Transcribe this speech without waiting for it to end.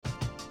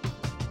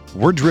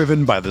We're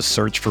driven by the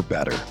search for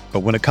better. But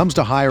when it comes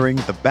to hiring,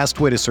 the best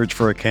way to search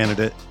for a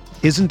candidate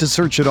isn't to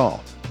search at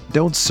all.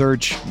 Don't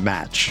search,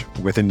 match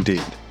with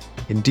Indeed.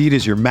 Indeed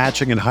is your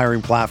matching and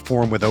hiring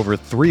platform with over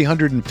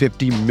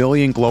 350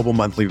 million global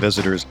monthly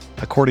visitors,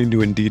 according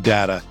to Indeed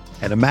data,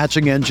 and a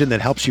matching engine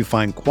that helps you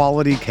find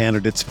quality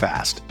candidates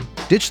fast.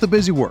 Ditch the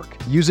busy work.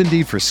 Use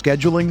Indeed for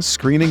scheduling,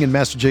 screening, and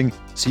messaging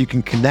so you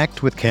can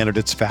connect with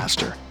candidates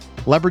faster.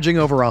 Leveraging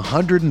over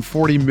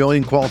 140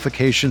 million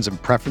qualifications and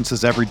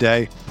preferences every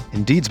day,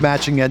 Indeed's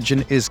matching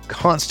engine is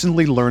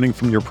constantly learning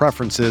from your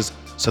preferences,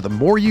 so the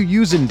more you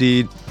use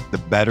Indeed, the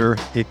better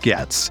it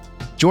gets.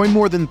 Join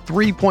more than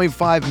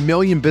 3.5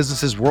 million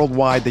businesses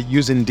worldwide that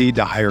use Indeed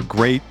to hire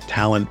great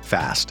talent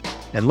fast.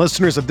 And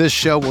listeners of this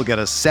show will get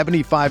a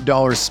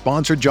 $75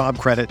 sponsored job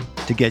credit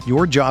to get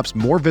your jobs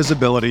more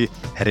visibility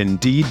at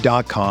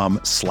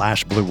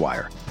Indeed.com/Blue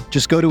Wire.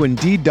 Just go to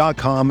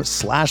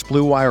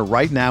Indeed.com/Blue Wire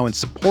right now and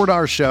support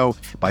our show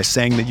by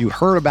saying that you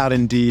heard about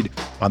Indeed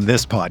on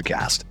this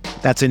podcast.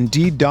 That's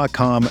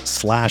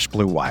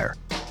Indeed.com/Blue Wire.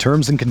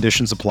 Terms and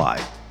conditions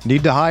apply.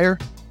 Need to hire?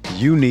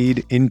 You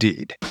need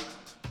Indeed.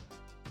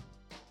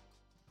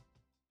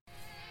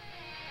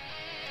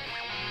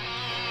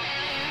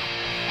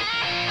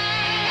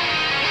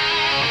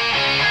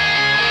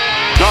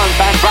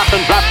 Van Brappen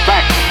drops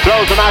back,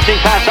 throws a mounting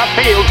pass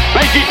upfield.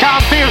 Reggie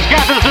Townfields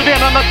gathers it in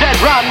on a dead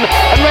run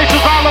and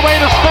races all the way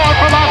to score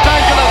for Los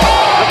Angeles.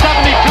 A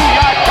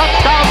 72-yard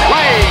touchdown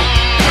play.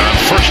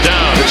 First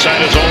down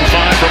inside his own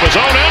 5 from his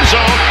own end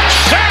zone.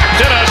 Sacked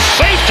and a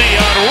safety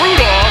on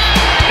Rudolph.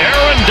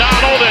 Aaron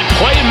Donald and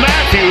Clay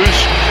Matthews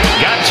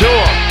got to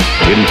him.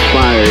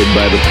 Inspired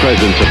by the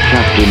presence of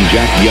Captain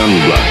Jack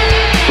Youngblood,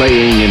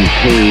 playing in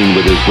pain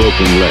with his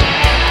broken leg.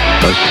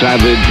 A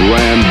savage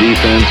Ram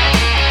defense.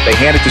 They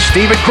hand it to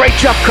Steven. Great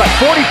jump cut.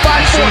 45.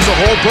 Sees a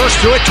whole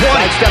burst through it.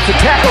 20. Steps a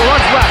tackle.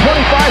 Runs left.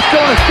 25.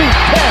 Still on his feet.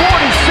 10.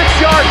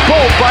 46-yard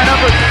goal by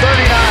number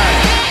 39.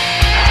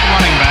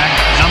 Running back,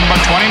 number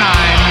 29,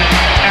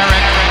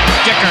 Eric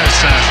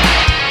Dickerson.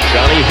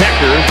 Johnny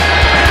Hecker,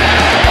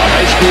 a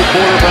high school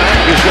quarterback,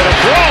 is going to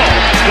throw.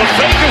 The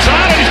fake is on,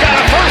 and he's got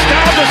a first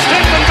down to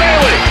Stephen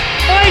Bailey.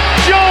 Mike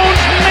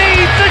Jones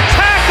made the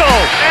tackle,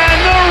 and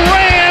the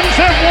Rams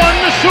have won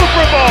the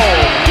Super Bowl.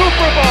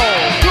 Super Bowl.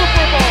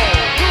 Super Bowl.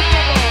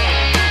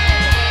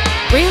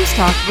 Rams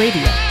Talk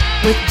Radio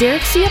with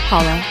Derek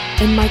Ciapala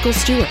and Michael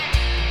Stewart.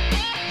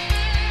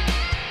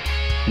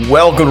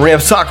 Welcome to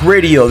Rams Talk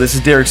Radio. This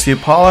is Derek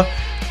Ciapala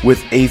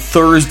with a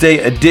Thursday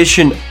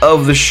edition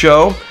of the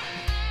show.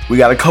 We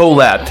got a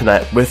collab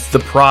tonight with the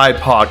Pride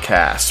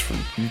Podcast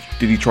from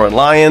the Detroit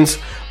Lions,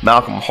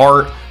 Malcolm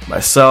Hart,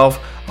 myself.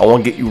 I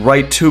want to get you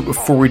right to it.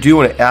 Before we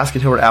do, I want to ask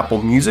you to go to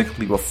Apple Music,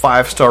 leave a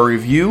 5-star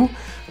review,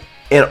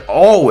 and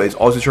always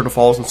be sure to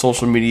follow us on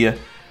social media.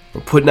 We're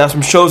putting out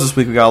some shows this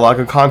week. We got a lot of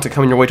good content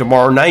coming your way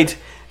tomorrow night.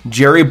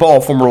 Jerry Ball,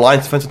 former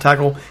Lions defensive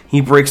tackle,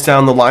 he breaks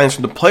down the Lions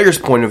from the player's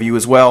point of view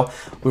as well.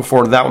 Looking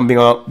forward to that one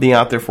being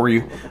out there for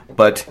you.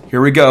 But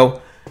here we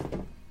go.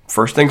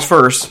 First things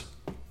first,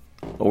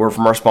 a word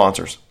from our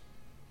sponsors.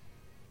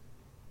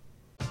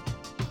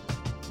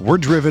 We're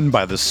driven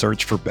by the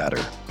search for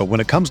better. But when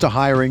it comes to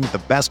hiring,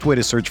 the best way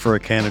to search for a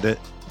candidate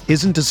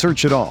isn't to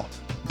search at all.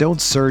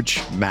 Don't search,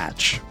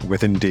 match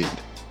with Indeed.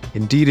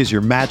 Indeed is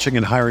your matching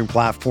and hiring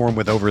platform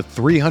with over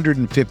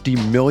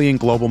 350 million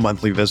global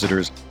monthly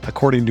visitors,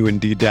 according to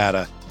Indeed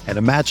data, and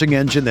a matching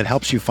engine that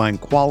helps you find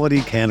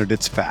quality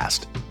candidates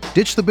fast.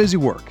 Ditch the busy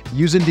work.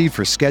 Use Indeed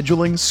for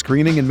scheduling,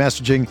 screening, and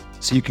messaging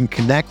so you can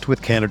connect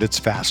with candidates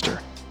faster.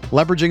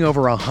 Leveraging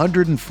over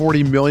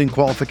 140 million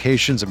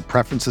qualifications and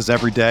preferences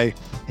every day,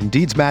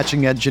 Indeed's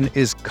matching engine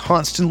is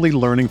constantly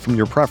learning from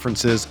your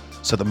preferences,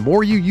 so the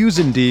more you use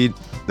Indeed,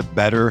 the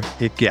better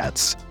it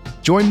gets.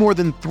 Join more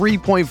than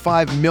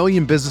 3.5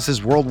 million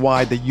businesses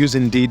worldwide that use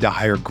Indeed to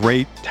hire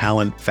great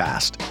talent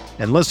fast.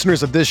 And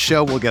listeners of this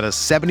show will get a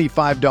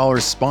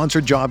 $75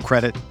 sponsored job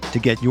credit to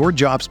get your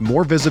jobs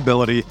more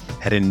visibility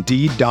at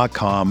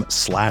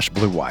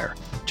Indeed.com/Blue Wire.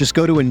 Just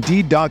go to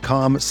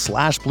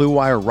Indeed.com/Blue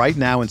Wire right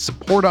now and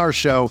support our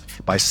show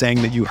by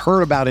saying that you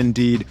heard about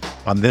Indeed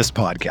on this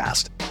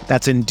podcast.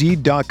 That's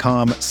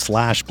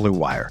Indeed.com/Blue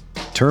Wire.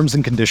 Terms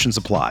and conditions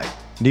apply.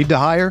 Need to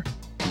hire?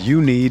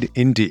 You need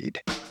Indeed.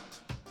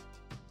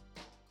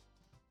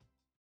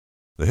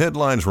 The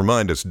headlines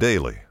remind us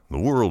daily, the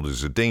world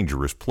is a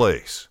dangerous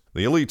place.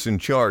 The elites in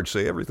charge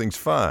say everything's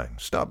fine,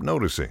 stop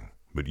noticing.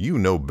 But you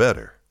know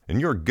better.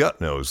 And your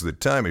gut knows that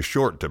time is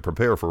short to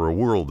prepare for a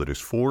world that is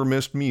 4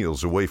 missed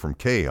meals away from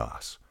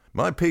chaos.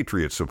 My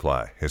Patriot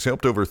Supply has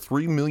helped over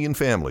 3 million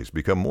families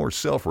become more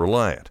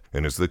self-reliant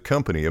and is the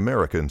company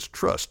Americans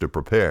trust to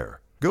prepare.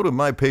 Go to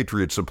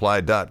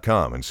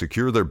MyPatriotSupply.com and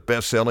secure their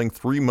best-selling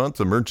 3-month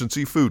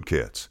emergency food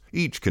kits.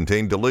 Each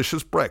contain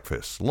delicious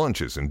breakfasts,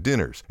 lunches, and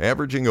dinners,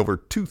 averaging over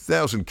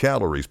 2,000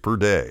 calories per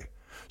day.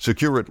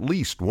 Secure at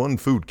least 1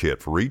 food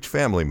kit for each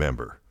family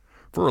member.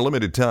 For a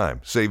limited time,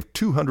 save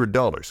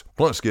 $200,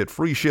 plus get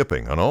free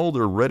shipping on all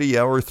their Ready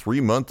Hour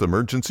 3-month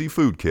emergency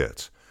food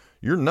kits.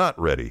 You're not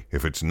ready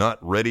if it's not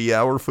Ready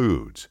Hour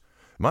Foods.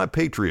 My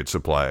Patriot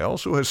Supply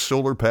also has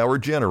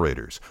solar-powered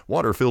generators,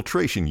 water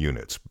filtration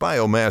units,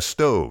 biomass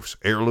stoves,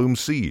 heirloom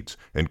seeds,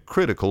 and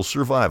critical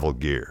survival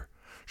gear.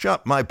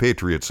 Shop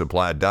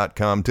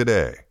MyPatriotSupply.com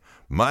today.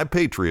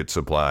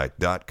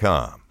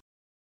 MyPatriotSupply.com.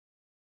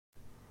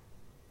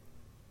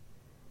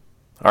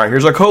 All right,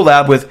 here's our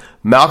collab with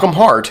Malcolm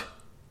Hart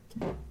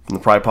from the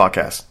Pride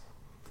Podcast.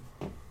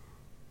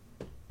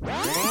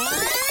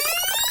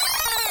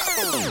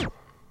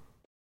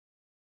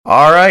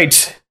 All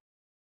right.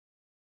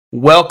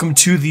 Welcome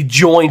to the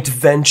joint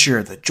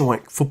venture, the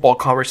Joint Football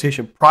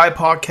Conversation Pride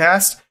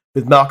Podcast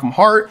with Malcolm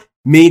Hart,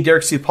 me,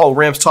 Derek C. Apollo,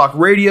 Rams Talk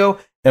Radio,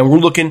 and we're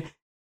looking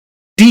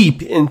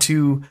deep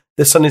into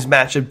this Sunday's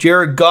matchup.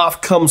 Jared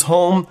Goff comes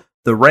home,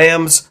 the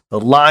Rams, the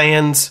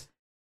Lions.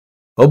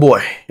 Oh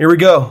boy, here we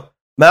go.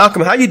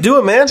 Malcolm, how you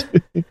doing, man?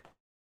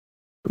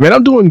 Man,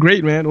 I'm doing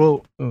great, man.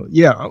 Well,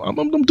 yeah, I'm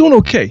doing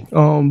okay.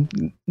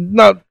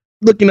 Not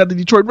looking at the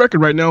Detroit record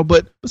right now,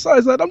 but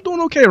besides that, I'm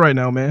doing okay right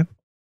now, man.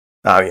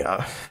 Oh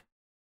yeah,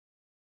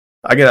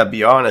 I gotta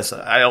be honest.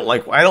 I don't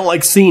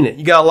like seeing it.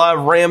 You got a lot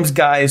of Rams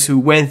guys who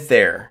went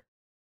there,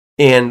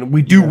 and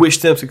we do wish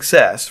them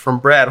success. From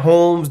Brad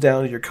Holmes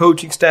down to your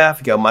coaching staff,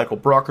 you got Michael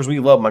Brockers. We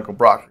love Michael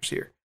Brockers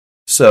here.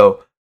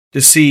 So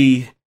to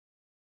see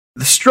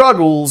the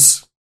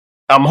struggles,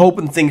 I'm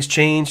hoping things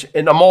change.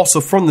 And I'm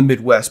also from the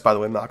Midwest, by the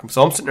way, Malcolm.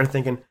 So I'm sitting there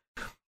thinking,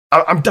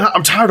 I'm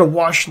tired of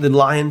watching the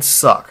Lions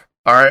suck.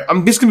 All right,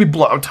 I'm just gonna be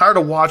blunt. I'm tired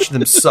of watching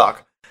them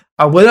suck.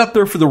 I went up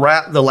there for the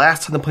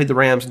last time they played the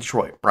Rams in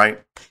Detroit, right?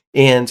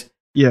 And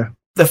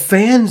the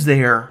fans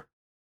there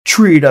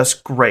treated us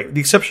great, with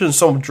the exception of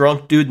some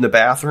drunk dude in the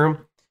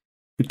bathroom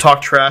who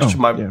talked trash to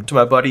my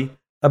buddy.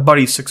 My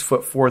buddy's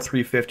 6'4",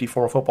 350,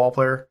 former football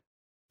player.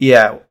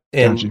 Yeah,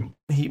 and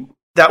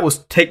that was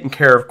taken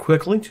care of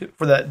quickly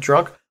for that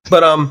drunk.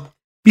 But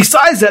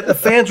besides that, the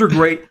fans were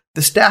great.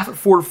 The staff at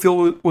Ford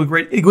Field was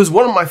great. It was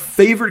one of my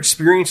favorite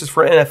experiences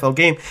for an NFL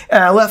game,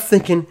 and I left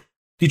thinking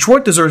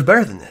Detroit deserves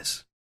better than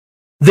this.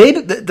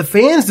 The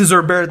fans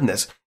deserve better than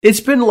this.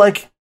 It's been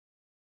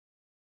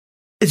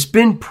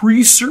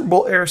pre-Super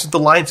Bowl era since the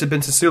Lions have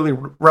been sincerely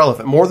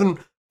relevant, more than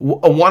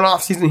a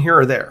one-off season here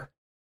or there.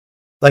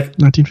 Like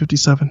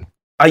 1957.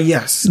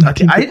 Yes. I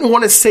didn't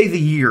want to say the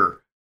year,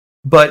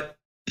 but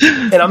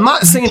and I'm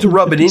not saying to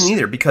rub it in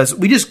either, because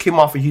we just came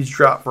off a huge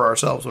drop for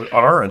ourselves on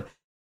our end.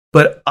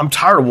 But I'm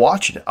tired of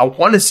watching it. I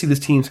want to see this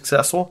team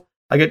successful.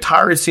 I get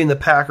tired of seeing the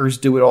Packers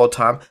do it all the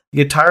time. I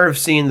get tired of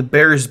seeing the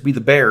Bears be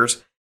the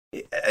Bears.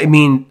 I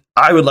mean,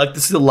 I would like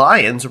to see the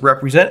Lions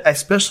represent,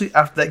 especially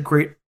after that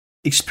great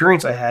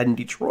experience I had in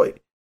Detroit.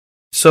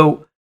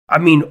 So, I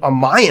mean, on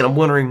my end, I'm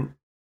wondering,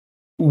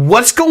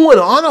 what's going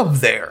on up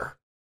there?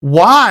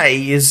 Why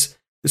is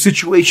the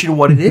situation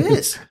what it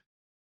is?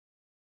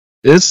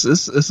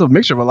 It's a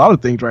mixture of a lot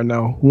of things right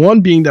now.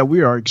 One being that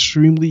we are an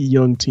extremely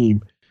young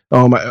team.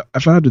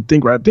 If I had to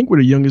think, right, I think we're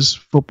the youngest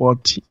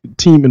football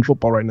team in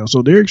football right now.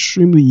 So they're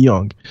extremely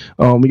young.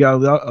 We got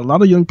a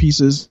lot of young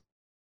pieces.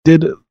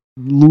 Did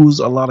lose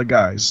a lot of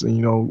guys.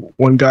 You know,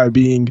 one guy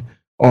being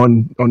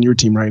on your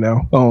team right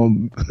now,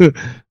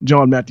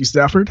 John Matthew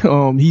Stafford.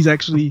 He's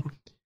actually,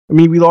 I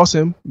mean, we lost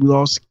him. We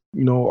lost,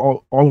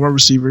 all of our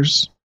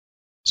receivers.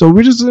 So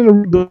we're just in a,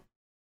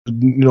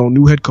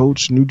 new head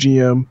coach, new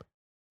GM,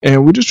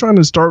 and we're just trying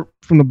to start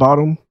from the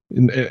bottom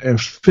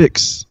and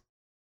fix,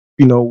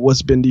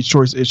 what's been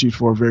Detroit's issue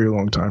for a very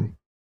long time.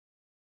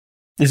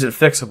 Is it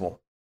fixable?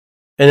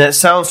 And that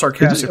sounds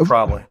sarcastic,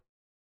 probably.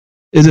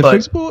 Is it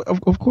fixable?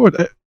 Of course.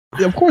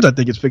 Of course, I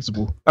think it's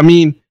fixable. I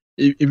mean,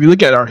 if you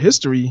look at our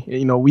history,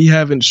 we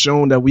haven't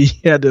shown that we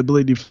had the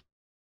ability to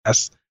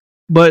pass.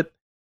 But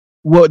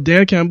what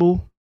Dan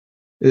Campbell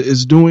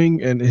is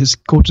doing and his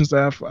coaching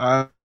staff,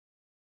 from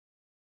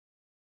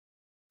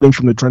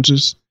the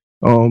trenches.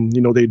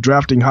 They're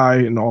drafting high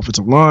in the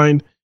offensive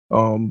line.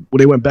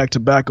 They went back to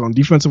back on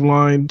defensive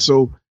line.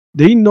 So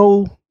they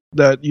know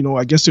that,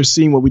 I guess they're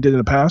seeing what we did in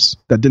the past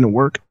that didn't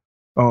work.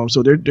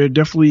 So they're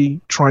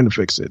definitely trying to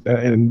fix it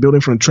and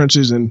building from the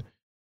trenches, and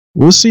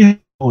we'll see how it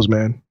goes,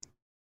 man.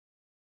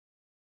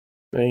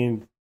 I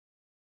mean,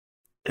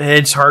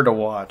 it's hard to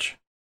watch,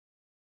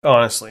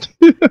 honestly.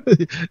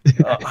 And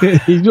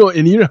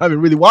you're not even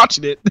really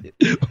watching it.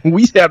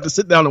 We have to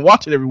sit down and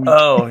watch it every week.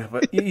 Oh,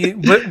 but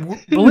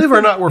believe it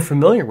or not, we're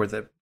familiar with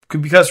it,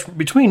 because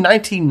between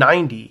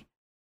 1990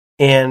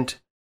 and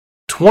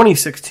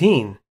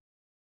 2016,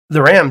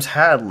 the Rams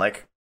had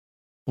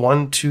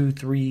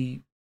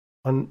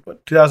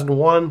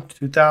 2001,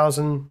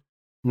 2000,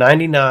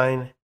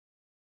 99,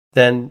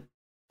 then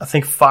I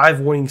think 5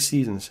 winning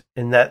seasons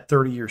in that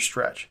 30-year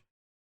stretch.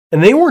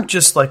 And they weren't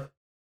just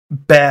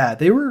bad.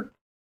 They were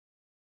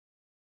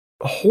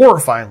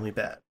horrifyingly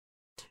bad.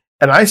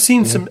 And I've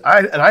seen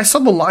I saw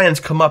the Lions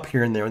come up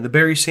here and there in the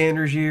Barry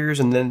Sanders years,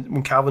 and then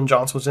when Calvin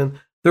Johnson was in,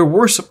 there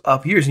were some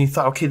up years, and you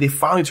thought, okay, they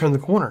finally turned the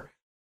corner.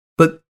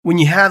 But when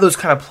you have those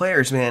kind of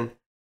players, man,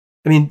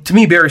 I mean, to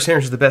me, Barry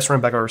Sanders is the best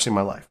running back I've ever seen in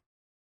my life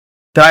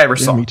that I ever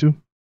saw. Me too.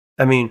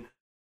 I mean,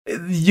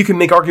 you can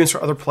make arguments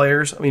for other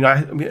players. I mean,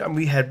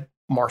 we had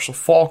Marshall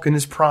Faulk in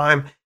his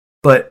prime,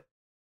 but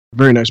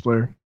Very nice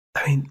player.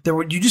 I mean,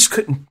 you just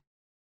couldn't.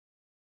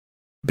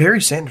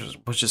 Barry Sanders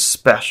was just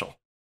special.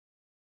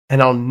 And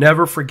I'll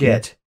never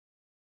forget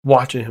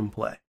watching him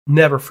play.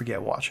 Never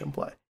forget watching him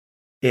play.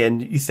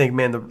 And you think,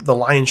 man, the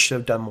Lions should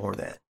have done more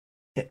then.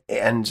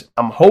 And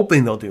I'm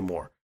hoping they'll do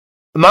more.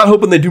 I'm not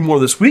hoping they do more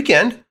this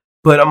weekend,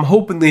 but I'm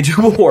hoping they do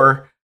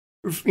more,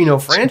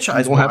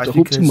 franchise-wise. You don't have to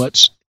hope too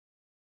much.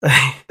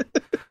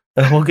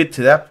 We'll get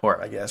to that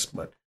part, I guess.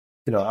 But,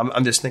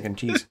 I'm just thinking,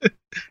 geez.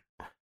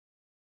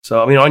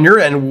 So, I mean, on your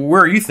end,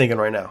 where are you thinking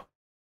right now?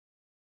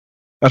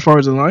 As far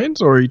as the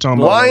Lions, or are you talking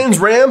about Lions,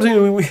 Rams?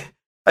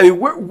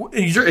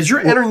 As you're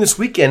entering this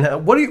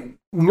weekend, when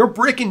you're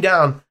breaking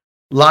down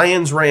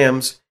Lions,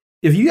 Rams,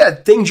 if you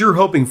had things you're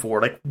hoping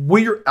for, like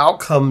what are your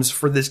outcomes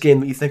for this game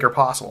that you think are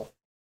possible?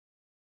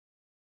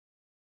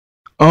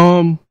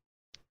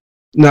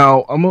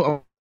 Now I'm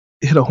gonna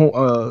hit a home.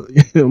 I'm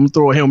gonna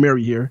throw a Hail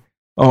Mary here.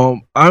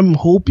 I'm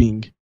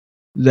hoping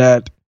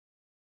that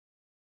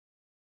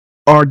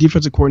our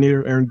defensive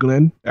coordinator Aaron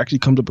Glenn actually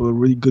comes up with a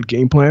really good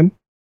game plan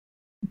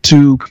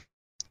to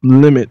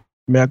limit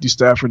Matthew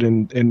Stafford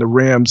and the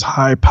Rams'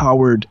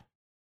 high-powered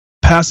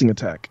passing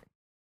attack.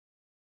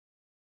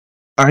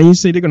 I ain't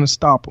say they're going to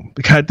stop them,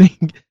 because I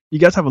think you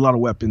guys have a lot of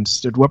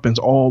weapons. There's weapons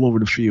all over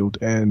the field.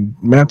 And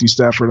Matthew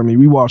Stafford, I mean,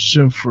 we watched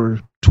him for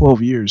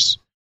 12 years,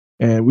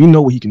 and we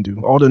know what he can do.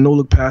 All the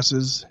no-look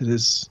passes, he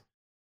is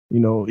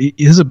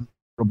a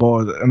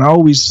ball. And I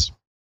always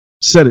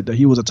said it, that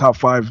he was a top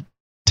 5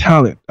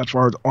 talent as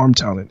far as arm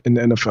talent in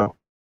the NFL.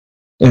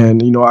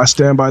 And, I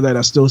stand by that.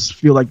 I still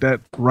feel like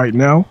that right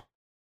now.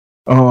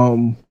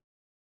 But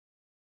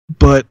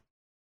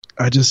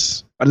I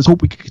just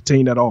hope we can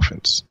contain that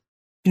offense.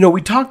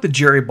 We talked to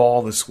Jerry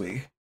Ball this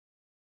week.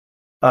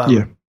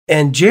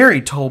 And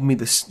Jerry told me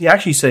this. He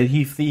actually said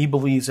he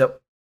believes that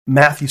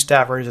Matthew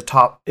Stafford is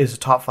a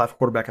top 5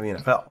 quarterback in the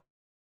NFL.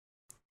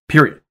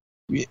 Period.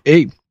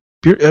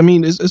 I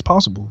mean, it's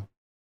possible.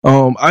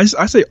 I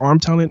say arm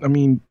talent. I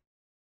mean,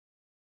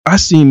 I've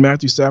seen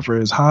Matthew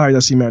Stafford as high.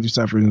 I've seen Matthew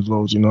Stafford as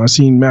lows.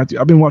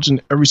 I've been watching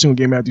every single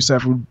game Matthew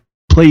Stafford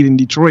played in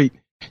Detroit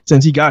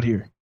since he got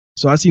here.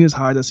 So I've seen his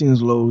highs. I've seen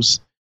his lows.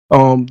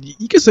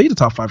 You can say he's a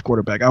top 5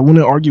 quarterback. I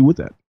wouldn't argue with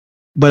that.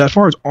 But as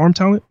far as arm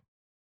talent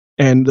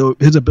and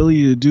his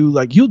ability to do,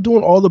 he was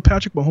doing all the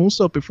Patrick Mahomes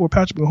stuff before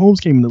Patrick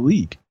Mahomes came in the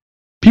league.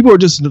 People are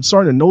just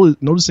starting to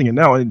noticing it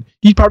now. And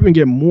he's probably going to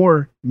get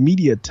more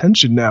media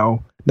attention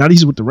now that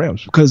he's with the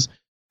Rams. Because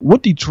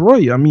with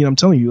Detroit, I mean, I'm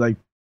telling you,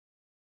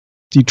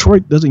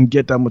 Detroit doesn't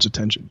get that much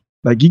attention.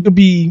 You could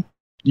be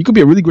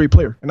a really great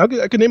player. And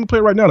I could name a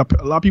player right now that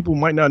a lot of people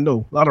might not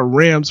know. A lot of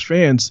Rams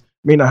fans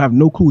may not have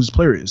no clue who this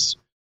player is.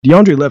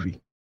 DeAndre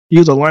Levy. He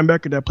was a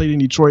linebacker that played in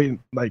Detroit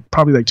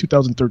probably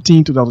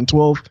 2013,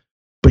 2012.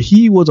 But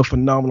he was a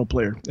phenomenal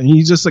player. And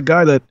he's just a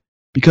guy that,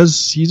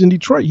 because he's in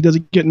Detroit, he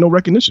doesn't get no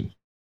recognition.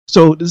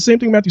 So the same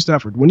thing with Matthew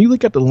Stafford. When you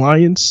look at the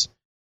Lions,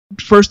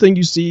 first thing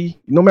you see,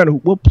 no matter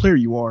what player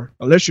you are,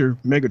 unless you're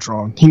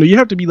Megatron, you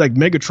have to be like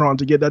Megatron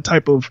to get that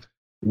type of,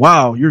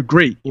 wow, you're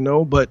great,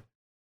 But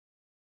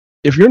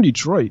if you're in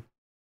Detroit,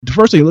 the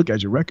first thing you look at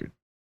is your record.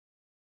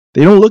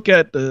 They don't look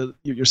at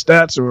your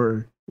stats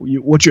or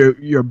what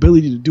your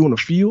ability to do on the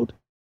field.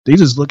 They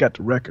just look at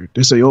the record.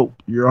 They say, "Oh,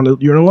 you're in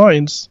the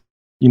Lions."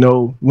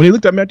 When they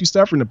looked at Matthew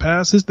Stafford in the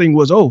past, his thing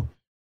was, "Oh,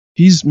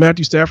 he's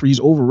Matthew Stafford.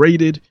 He's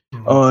overrated.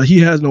 He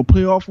has no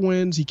playoff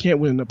wins. He can't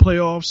win in the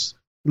playoffs.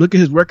 Look at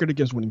his record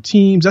against winning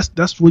teams."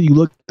 That's what you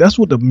look. That's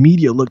what the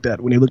media looked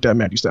at when they looked at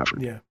Matthew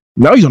Stafford. Yeah.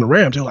 Now he's on the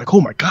Rams. They're like,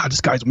 "Oh my God,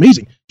 this guy's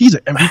amazing. He's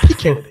an MVP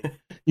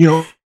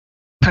candidate."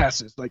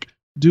 Passes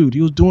dude, he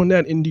was doing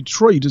that in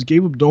Detroit. He just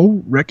gave him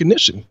no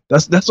recognition.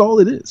 That's all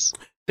it is.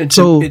 And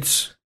so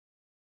it's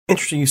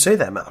interesting you say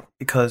that, Mal,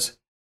 because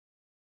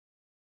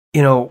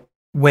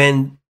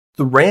when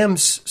the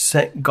Rams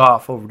sent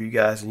Goff over to you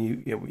guys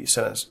and you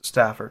sent us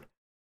Stafford,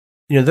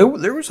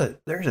 there's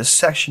a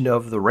section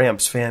of the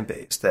Rams fan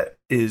base that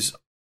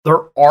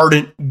they're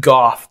ardent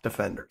Goff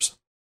defenders.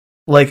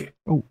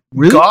 Oh,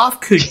 really?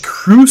 Goff could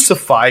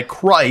crucify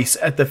Christ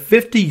at the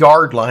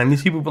 50-yard line.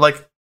 These people were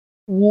like,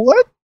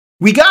 "What?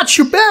 We got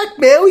your back,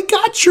 man. We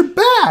got your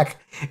back."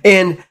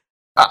 And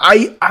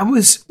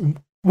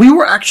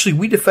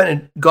we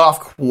defended Goff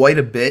quite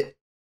a bit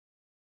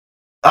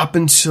up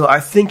until I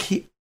think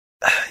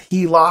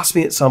he lost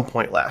me at some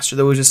point last year.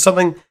 There was just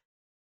something,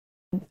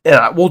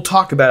 and we'll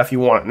talk about it if you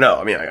want to know.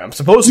 I mean, I'm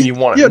supposing you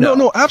want to know. Yeah,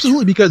 no,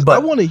 absolutely, because I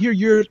want to hear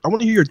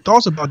your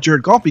thoughts about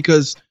Jared Goff,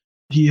 because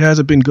he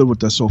hasn't been good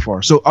with us so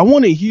far. So I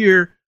want to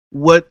hear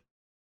what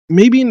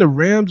maybe in the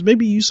Rams,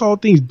 maybe you saw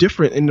things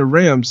different in the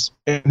Rams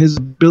and his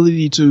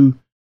ability to,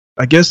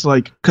 I guess,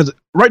 because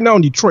right now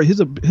in Detroit,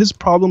 his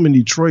problem in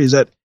Detroit is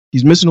that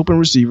he's missing open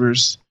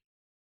receivers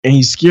and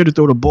he's scared to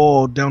throw the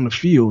ball down the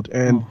field.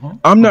 And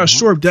I'm not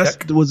sure if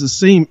that was the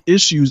same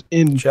issues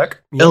in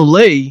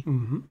LA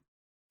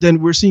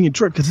than we're seeing in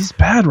Detroit, because it's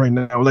bad right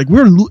now.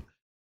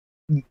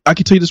 I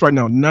can tell you this right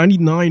now,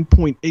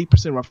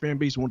 99.8% of our fan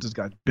base wants this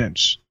guy's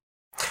bench.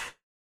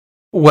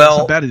 Well,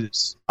 how bad it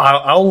is.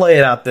 I'll lay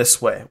it out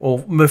this way. Well,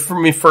 for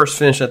me, first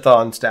finish that thought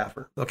on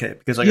Stafford. Okay,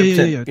 because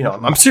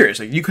I'm serious.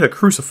 Like, you could have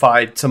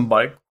crucified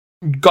somebody.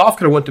 Goff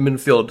could have went to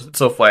midfield at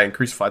SoFi and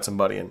crucified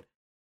somebody, and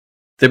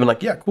they've been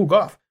like, "Yeah, cool,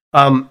 Goff."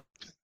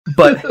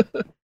 But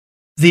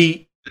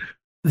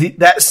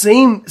that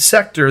same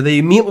sector, they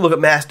immediately look at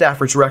Matt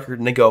Stafford's record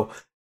and they go,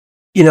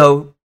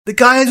 the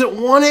guy hasn't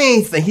won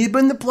anything. He's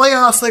been in the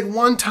playoffs like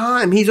one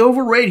time. He's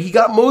overrated. He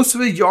got most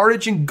of his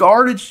yardage in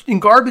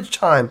garbage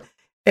time.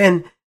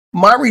 And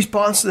my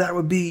response to that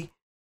would be,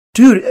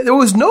 dude, there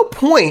was no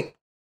point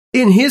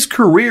in his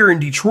career in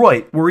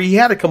Detroit where he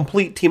had a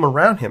complete team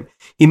around him.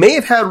 He may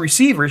have had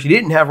receivers. He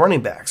didn't have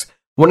running backs.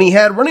 When he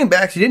had running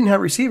backs, he didn't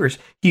have receivers.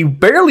 He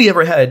barely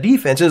ever had a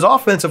defense. And his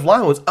offensive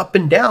line was up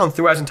and down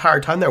throughout his entire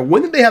time there.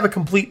 When did they have a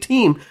complete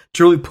team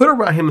to really put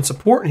around him and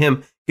support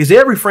him? Because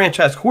every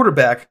franchise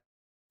quarterback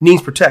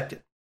needs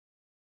protected.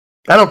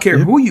 I don't care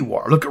who you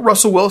are. Look at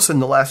Russell Wilson in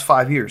the last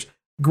 5 years.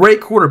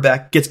 Great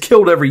quarterback, gets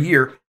killed every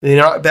year, and they're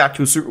not back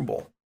to a Super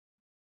Bowl.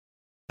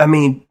 I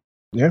mean,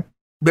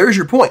 there's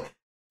your point.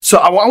 So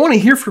I want to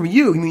hear from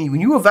you. I mean, when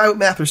you evaluate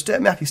Matthew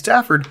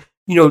Stafford,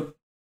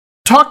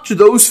 talk to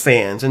those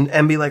fans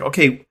and be like,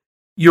 okay,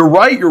 you're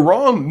right, you're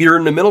wrong, you're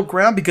in the middle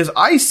ground, because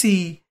I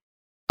see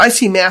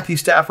Matthew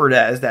Stafford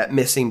as that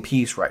missing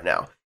piece right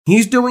now.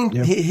 He's doing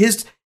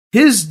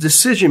his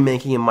decision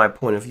making, in my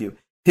point of view,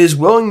 his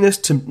willingness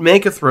to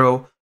make a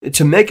throw,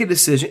 to make a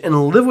decision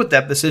and live with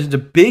that decision is a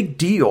big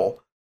deal.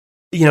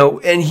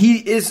 And he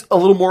is a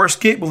little more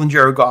escapable than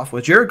Jared Goff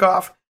was. Jared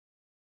Goff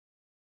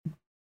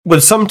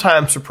would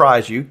sometimes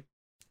surprise you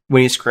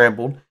when he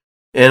scrambled,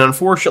 and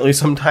unfortunately,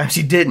 sometimes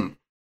he didn't.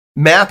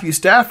 Matthew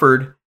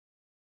Stafford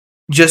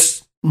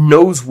just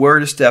knows where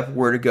to step,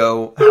 where to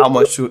go, how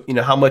much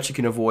he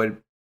can avoid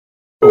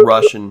a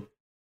rush, and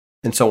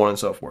so on and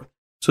so forth.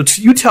 So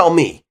you tell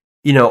me,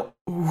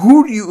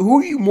 who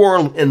are you more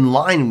in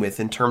line with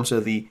in terms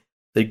of the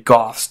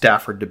Goff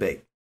Stafford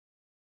debate?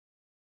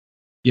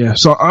 Yeah,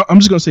 so I'm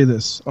just gonna say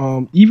this.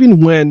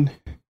 Even when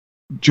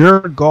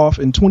Jared Goff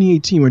in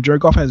 2018, when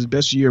Jared Goff had his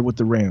best year with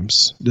the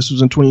Rams, this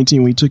was in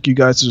 2018 when he took you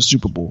guys to the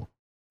Super Bowl.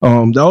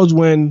 That was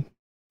when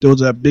there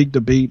was that big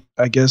debate.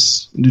 I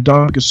guess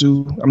Ndamukong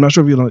Suh, I'm not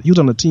sure if he was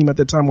on the team at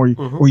that time or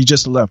he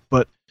just left,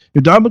 but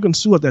Ndamukong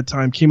Suh at that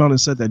time came out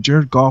and said that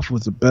Jared Goff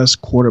was the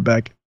best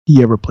quarterback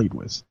he ever played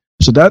with.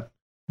 So that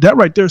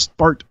right there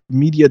sparked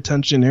media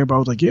attention. Everybody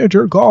was like, yeah,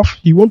 Jared Goff,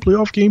 he won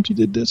playoff games, he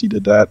did this, he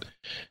did that.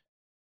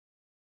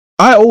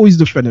 I always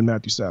defended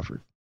Matthew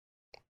Stafford.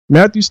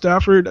 Matthew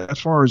Stafford, as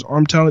far as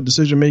arm talent,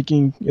 decision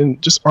making,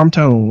 and just arm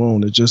talent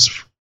alone, is just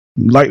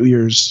light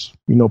years,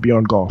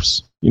 beyond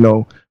Goff's.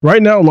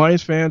 Right now,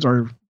 Lions fans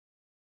are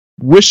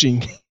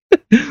wishing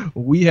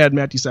we had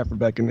Matthew Stafford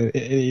back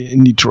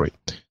in Detroit.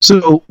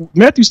 So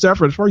Matthew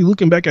Stafford, as far as you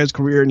looking back at his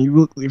career, and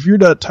if you're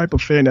that type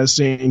of fan that's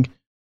saying,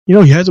 he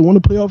hasn't won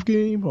a playoff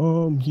game,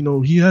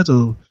 he has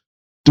a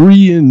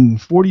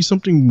 3-40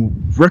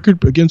 something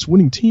record against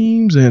winning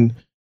teams, and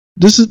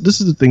this is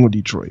the thing with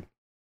Detroit.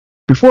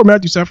 Before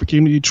Matthew Stafford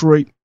came to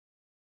Detroit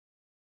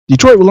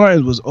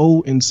Lions was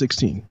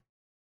 0-16.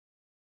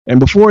 And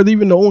before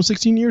even the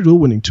 0-16 years, we were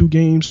winning 2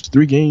 games,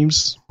 3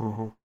 games,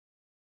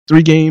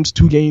 3 games,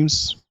 2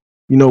 games.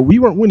 We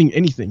weren't winning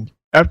anything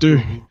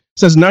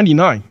since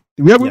 99.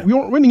 We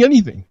weren't winning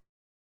anything.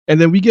 And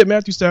then we get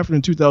Matthew Stafford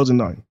in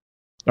 2009.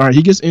 All right,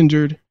 he gets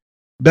injured,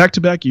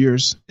 back-to-back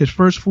years. His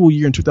first full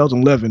year in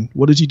 2011,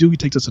 what does he do? He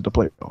takes us to the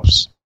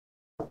playoffs.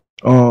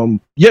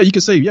 You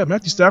could say,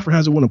 Matthew Stafford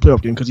hasn't won a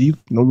playoff game because he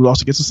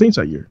lost against the Saints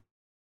that year.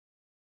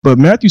 But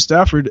Matthew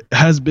Stafford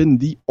has been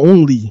the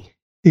only,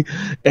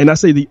 and I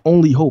say the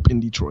only hope in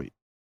Detroit.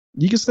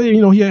 You could say,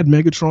 he had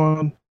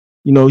Megatron,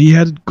 he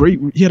had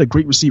a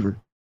great receiver.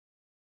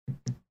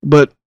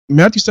 But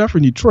Matthew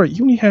Stafford in Detroit,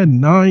 he only had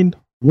 9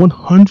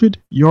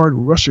 100-yard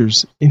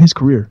rushers in his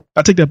career.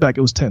 I take that back,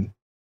 it was 10.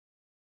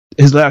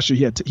 His last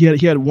year,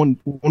 he had one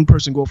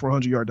person go for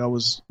 100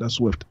 yards. That's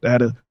Swift. That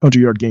had a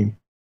 100-yard game.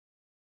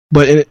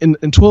 But in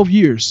 12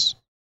 years,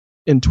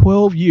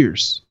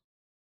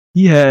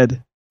 he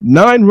had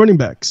 9 running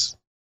backs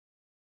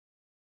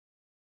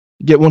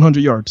get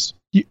 100 yards.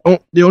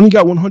 They only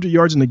got 100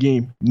 yards in the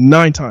game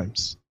 9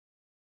 times.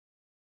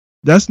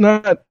 That's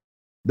not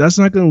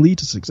going to lead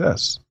to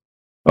success.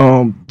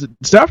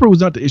 Stafford was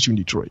not the issue in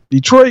Detroit.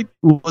 Detroit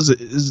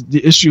is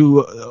the issue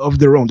of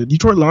their own. The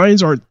Detroit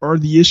Lions are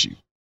the issue.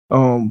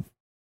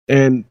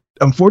 And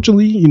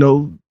unfortunately,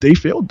 they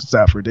failed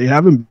Stafford. They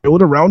haven't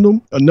built around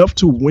him enough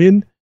to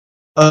win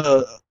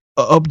a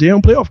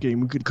up-down playoff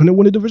game. We couldn't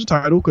win a division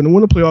title, couldn't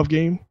win a playoff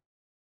game.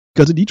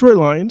 Because the Detroit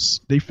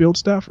Lions, they failed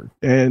Stafford.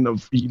 And,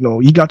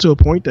 he got to a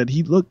point that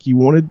he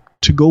wanted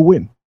to go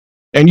win.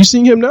 And you're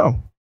seeing him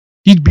now.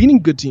 He's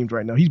beating good teams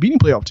right now. He's beating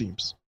playoff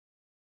teams.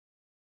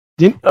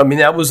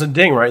 That was a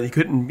ding, right? He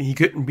couldn't beat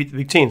the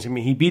big teams.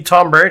 He beat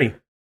Tom Brady.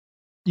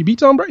 He beat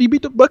Tom Brady. He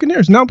beat the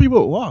Buccaneers. Now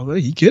people, wow,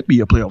 he could be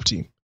a playoff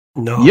team.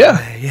 No. Yeah.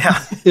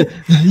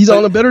 He's But,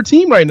 on a better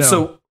team right now.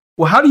 So,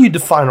 how do you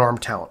define arm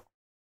talent?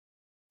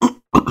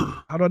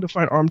 How do I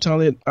define arm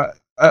talent?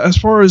 As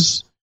far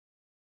as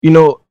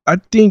I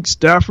think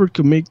Stafford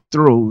could make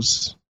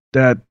throws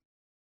that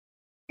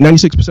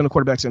 96% of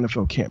quarterbacks in the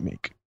NFL can't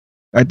make.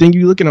 I think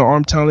you look at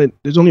arm talent,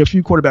 there's only a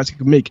few quarterbacks that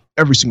can make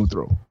every single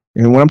throw.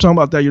 And when I'm talking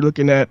about that, you're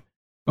looking at,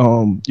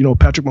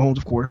 Patrick Mahomes,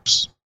 of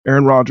course,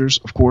 Aaron Rodgers,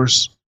 of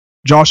course,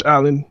 Josh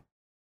Allen.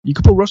 You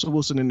could put Russell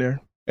Wilson in there.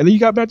 And then you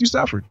got Matthew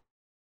Stafford.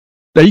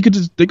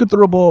 That they could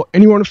throw a ball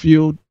anywhere on the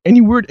field,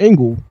 any weird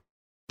angle,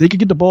 they could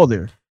get the ball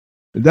there.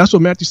 And that's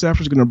what Matthew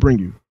Stafford's going to bring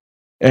you.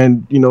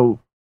 And,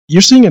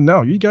 you're seeing it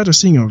now. You guys are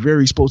seeing a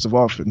very explosive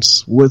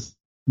offense with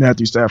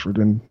Matthew Stafford,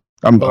 and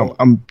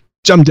I'm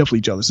definitely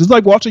jealous. It's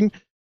like watching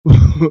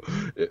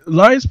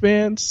Lions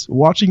fans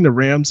watching the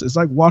Rams. It's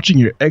like watching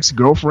your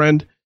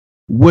ex-girlfriend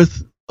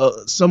with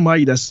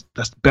somebody that's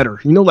better.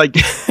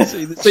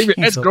 Say your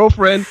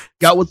ex-girlfriend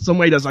got with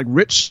somebody that's like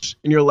rich,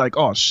 and you're like,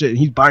 oh shit,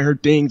 he's buying her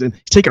things and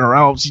he's taking her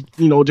out.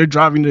 They're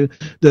driving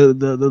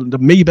the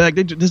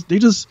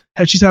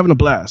Maybach. She's having a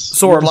blast.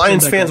 So are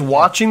Lions fans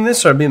watching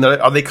this? Or,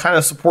 are they kind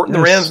of supporting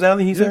the Rams now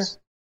that he's there?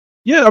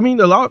 Yeah, a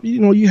lot.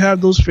 You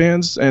have those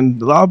fans, and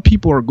a lot of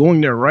people are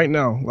going there right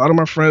now. A lot of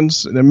my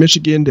friends in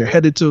Michigan, they're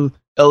headed to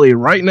LA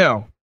right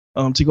now.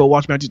 To go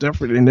watch Matthew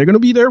Stafford, and they're going to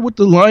be there with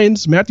the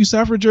Lions Matthew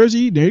Stafford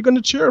jersey. They're going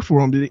to cheer for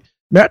him.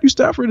 Matthew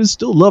Stafford is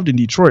still loved in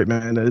Detroit,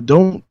 man.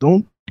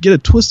 Don't get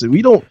it twisted.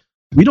 We don't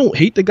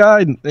hate the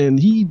guy, and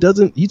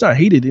he's not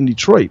hated in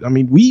Detroit.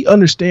 We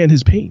understand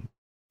his pain.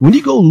 When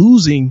you go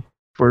losing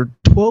for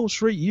 12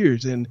 straight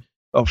years and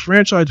a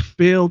franchise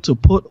failed to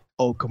put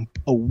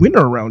a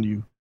winner around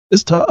you,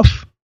 it's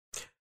tough.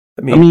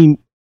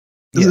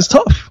 It's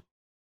tough.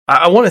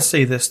 I want to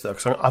say this though,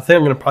 because I think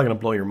I'm probably going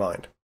to blow your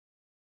mind.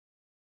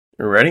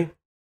 You ready?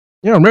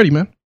 Yeah, I'm ready,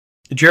 man.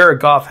 Jared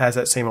Goff has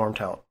that same arm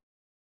talent.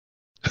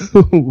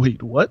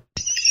 Wait, what?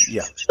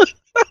 Yeah.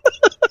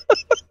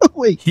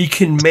 Wait. He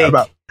can make.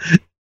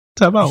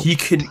 Time out. He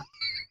can.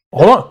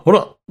 Hold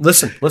on.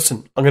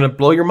 Listen. I'm gonna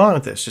blow your mind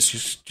with this.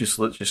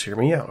 Just hear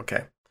me out,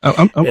 okay?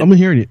 I'm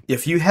hearing it.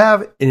 If you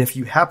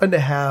happen to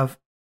have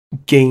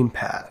Game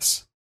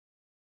Pass,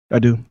 I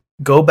do.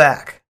 Go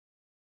back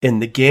in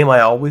the game.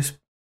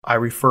 I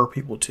refer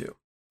people to.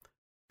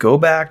 Go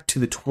back to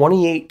the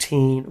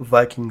 2018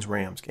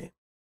 Vikings-Rams game.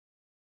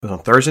 It was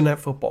on Thursday Night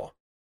Football.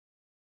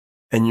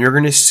 And you're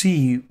going to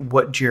see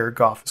what Jared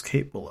Goff is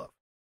capable of.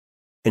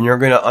 And you're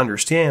going to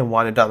understand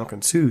why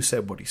Ndamukong Suh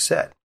said what he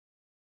said.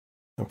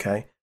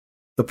 Okay?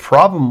 The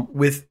problem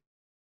with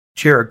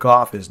Jared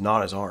Goff is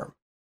not his arm.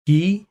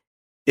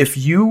 If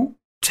you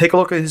take a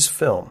look at his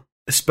film,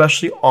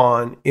 especially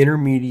on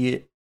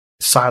intermediate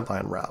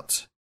sideline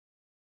routes,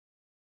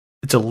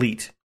 it's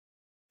elite.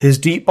 His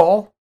deep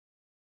ball,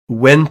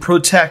 when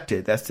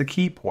protected, that's the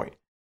key point.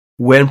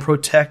 When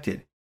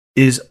protected,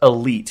 is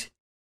elite.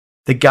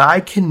 The guy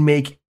can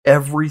make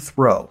every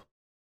throw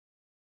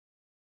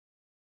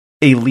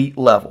elite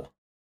level,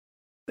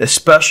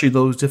 especially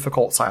those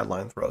difficult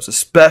sideline throws,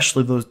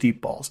 especially those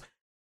deep balls.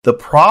 The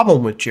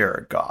problem with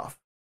Jared Goff,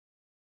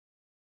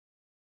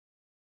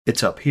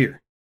 it's up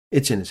here.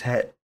 It's in his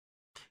head.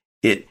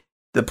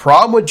 The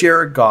problem with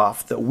Jared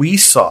Goff that we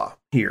saw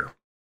here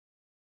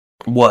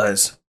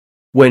was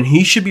when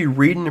he should be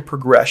reading the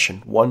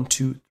progression 1,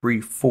 2,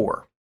 3,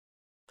 4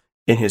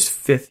 in his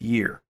 5th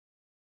year,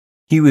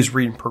 he was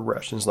reading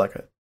progressions like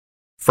a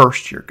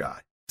first-year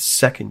guy,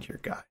 second-year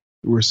guy.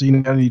 We're seeing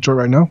it in Detroit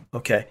right now.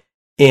 Okay.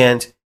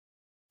 And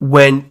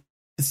when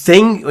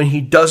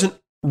he doesn't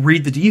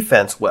read the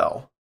defense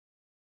well,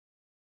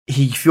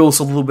 he feels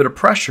a little bit of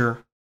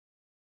pressure,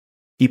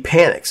 he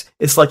panics.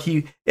 It's like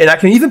and I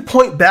can even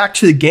point back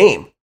to the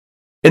game.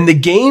 And the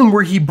game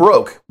where he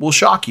broke will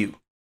shock you.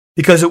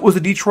 Because it was a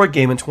Detroit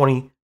game in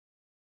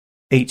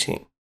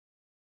 2018.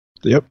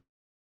 Yep.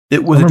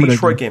 It was a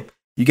Detroit game.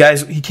 You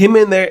guys, he came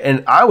in there,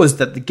 and I was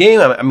at the game.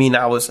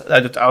 I was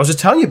just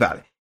telling you about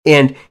it.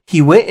 And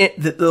he went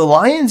in, the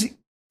Lions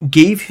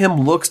gave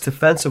him looks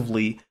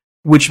defensively,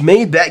 which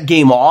made that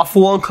game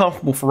awful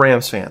uncomfortable for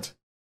Rams fans.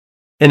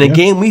 In a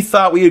game we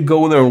thought we would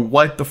go in there and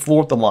wipe the floor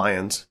with the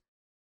Lions.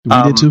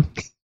 We did too.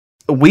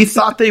 We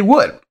thought they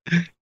would.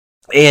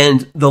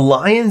 And the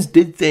Lions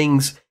did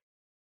things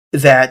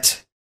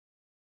that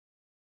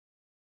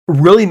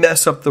really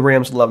mess up the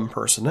Rams' 11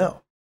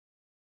 personnel.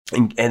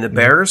 And the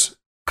Bears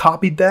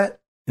copied that,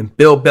 and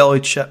Bill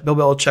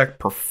Belichick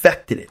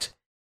perfected it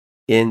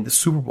in the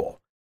Super Bowl.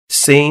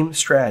 Same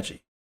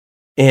strategy.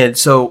 And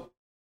so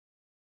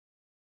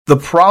the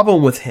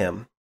problem with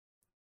him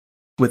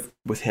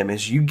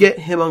is you get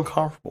him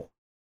uncomfortable.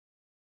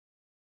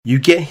 You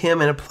get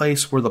him in a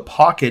place where the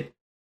pocket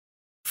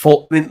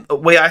the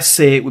way I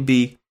say it would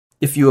be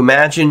if you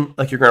imagine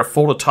like you're going to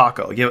fold a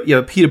taco. You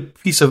have a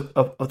piece of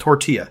a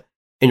tortilla,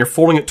 and you're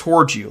folding it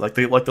towards you, like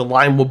the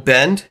line will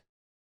bend.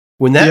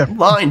 When that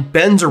line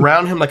bends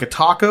around him like a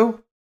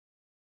taco,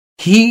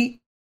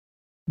 he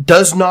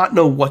does not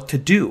know what to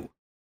do.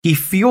 He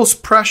feels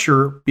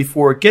pressure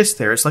before it gets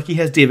there. It's like he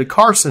has David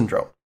Carr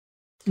syndrome.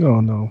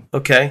 Oh, no.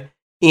 Okay?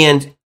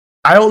 And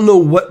I don't know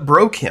what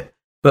broke him,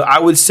 but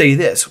I would say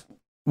this.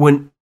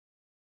 When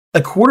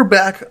a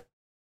quarterback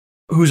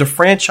who's a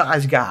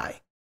franchise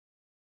guy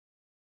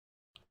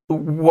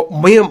what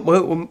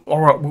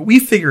we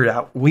figured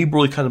out, we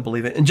really kind of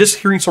believe it, and just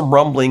hearing some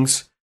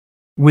rumblings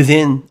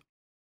within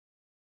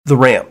the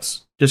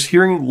Rams, just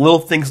hearing little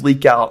things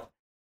leak out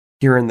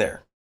here and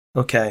there.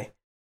 Okay,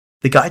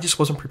 the guy just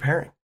wasn't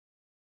preparing.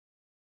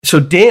 So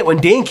when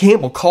Dan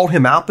Campbell called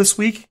him out this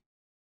week,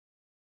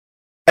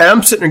 and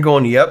I'm sitting there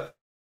going, "Yep,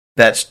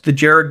 that's the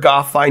Jared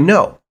Goff I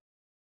know."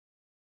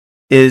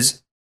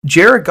 Is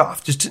Jared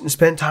Goff just didn't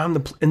spend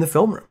time in the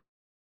film room,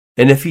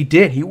 and if he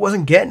did, he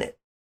wasn't getting it.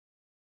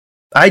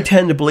 I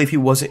tend to believe he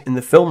wasn't in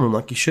the film room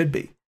like he should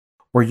be,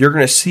 where you're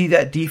going to see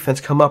that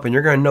defense come up and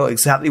you're going to know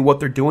exactly what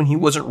they're doing. He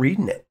wasn't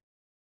reading it.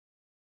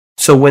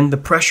 So when the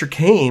pressure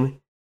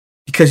came,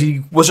 because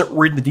he wasn't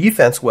reading the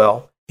defense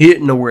well, he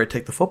didn't know where to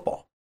take the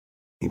football.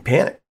 He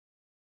panicked.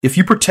 If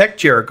you protect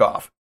Jared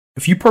Goff,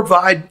 if you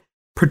provide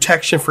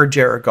protection for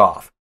Jared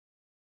Goff,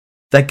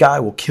 that guy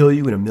will kill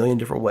you in a million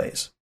different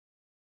ways.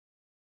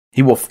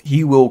 He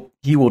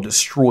will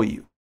destroy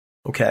you.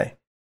 Okay?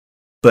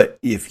 But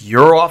if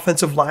your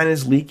offensive line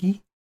is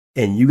leaky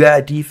and you got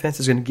a defense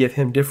that's going to give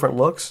him different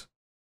looks,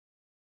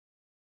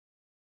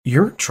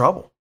 you're in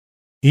trouble.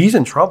 He's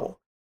in trouble.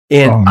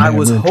 And I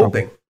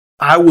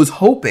was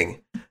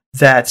hoping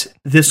that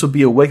this would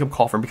be a wake-up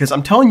call for him, because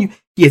I'm telling you,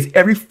 he has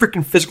every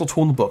freaking physical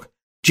tool in the book.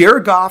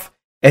 Jared Goff,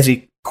 as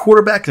a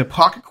quarterback, as a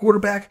pocket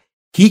quarterback,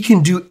 he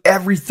can do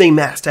everything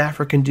Matt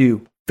Stafford can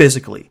do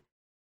physically.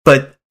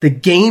 But the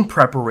game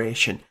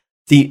preparation,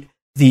 the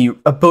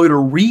ability to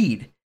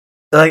read,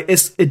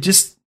 it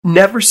just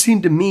never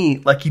seemed to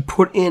me like he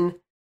put in,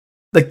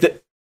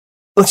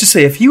 let's just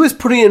say, if he was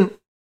putting in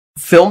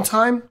film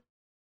time,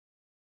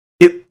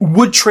 it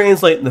would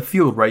translate in the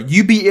field, right?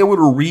 You'd be able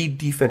to read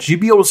defense.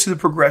 You'd be able to see the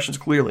progressions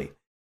clearly.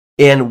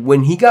 And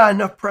when he got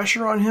enough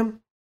pressure on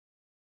him,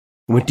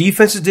 when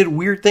defenses did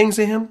weird things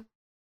to him,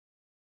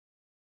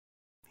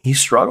 he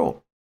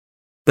struggled.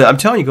 But I'm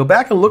telling you, go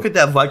back and look at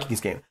that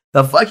Vikings game.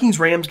 The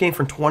Vikings-Rams game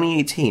from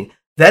 2018.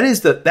 That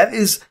is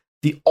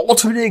the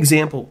ultimate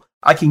example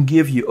I can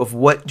give you of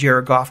what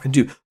Jared Goff can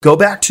do. Go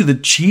back to the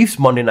Chiefs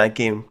Monday night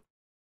game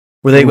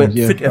where they went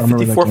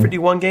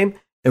 54-51 game,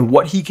 and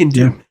what he can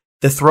do. Yeah.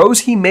 The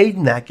throws he made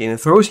in that game, the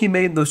throws he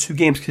made in those two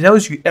games,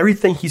 tells you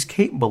everything he's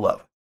capable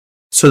of.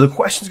 So the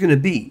question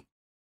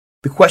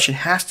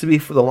has to be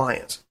for the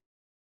Lions.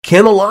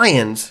 Can the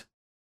Lions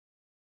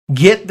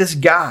get this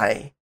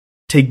guy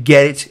to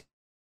get it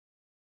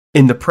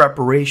in the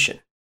preparation?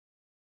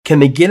 Can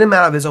they get him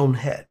out of his own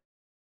head?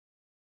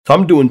 So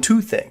I'm doing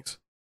two things.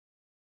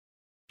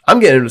 I'm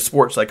getting into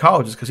sports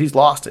psychologist because he's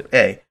lost it,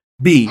 A.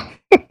 B,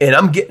 and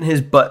I'm getting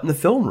his butt in the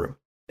film room.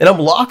 And I'm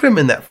locking him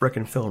in that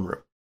freaking film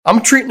room.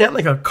 I'm treating that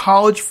like a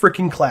college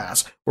freaking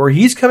class where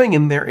he's coming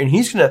in there and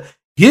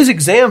his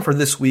exam for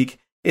this week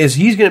is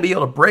he's going to be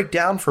able to break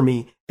down for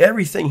me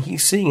everything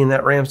he's seeing in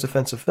that Rams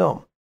defensive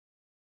film.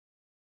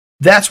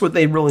 That's what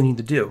they really need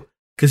to do.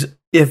 Because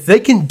if they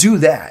can do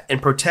that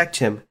and protect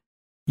him,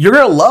 you're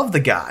going to love the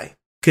guy.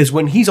 Because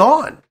when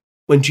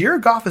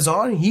Jared Goff is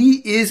on,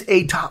 he is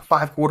a top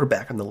 5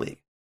 quarterback in the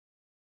league.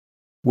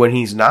 When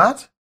he's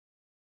not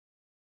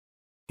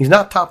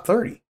top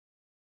 30.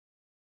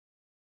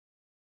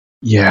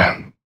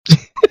 Yeah.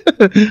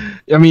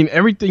 I mean,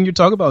 everything you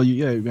talk about,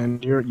 yeah, man,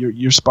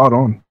 you're spot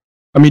on.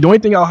 I mean, the only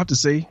thing I'll have to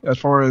say as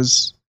far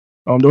as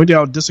the only thing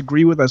I'll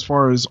disagree with as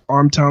far as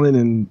arm talent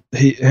and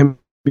him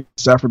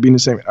Stafford being the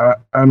same, I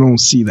don't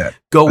see that.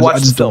 I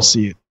just don't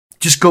see it.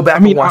 Just go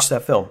back and watch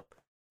that film.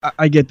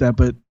 I get that,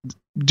 but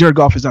Jared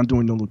Goff is not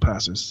doing no look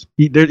passes.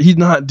 He's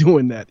not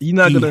doing that. He's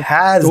not going to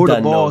throw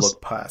the balls. No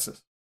look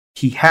passes.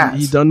 He has.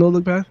 He's done no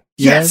look pass?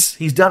 Yes,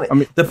 he's done it. I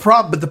mean, the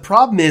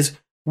problem is,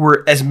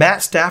 as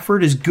Matt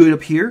Stafford is good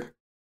up here,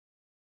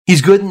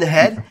 he's good in the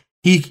head.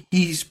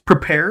 He's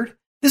prepared.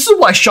 This is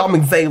why Sean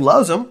McVay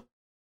loves him.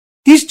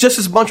 He's just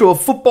as much of a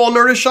football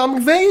nerd as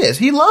Sean McVay is.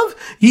 He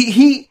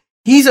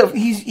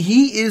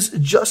is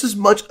just as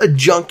much a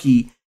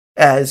junkie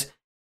as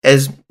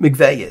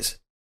McVay is.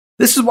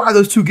 This is why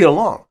those two get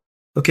along.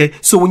 Okay,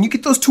 so when you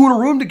get those two in a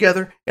room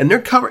together and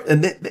they're covered,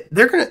 and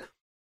they're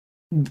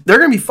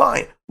gonna be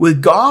fine.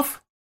 With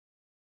Goff,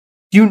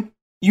 you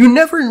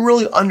never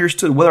really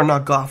understood whether or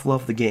not Goff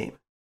loved the game.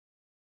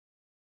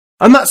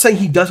 I'm not saying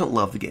he doesn't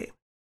love the game,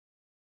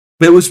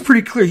 but it was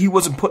pretty clear he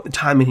wasn't putting the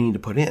time in he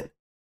needed to put in.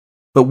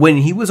 But when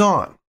he was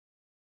on,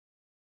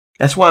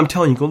 that's why I'm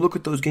telling you, go look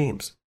at those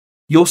games.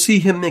 You'll see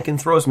him making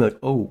throws and be like,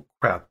 oh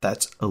crap,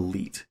 that's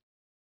elite.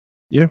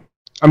 Yeah.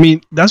 I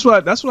mean, that's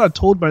what I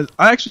told I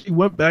actually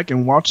went back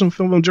and watched some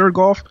film on Jared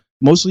Goff,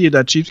 mostly at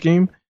that Chiefs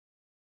game,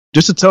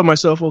 just to tell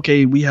myself,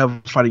 okay, we have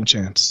a fighting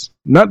chance.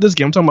 Not this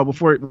game, I'm talking about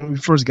before when we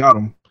first got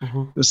him.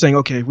 Mm-hmm. They're saying,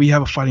 okay, we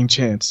have a fighting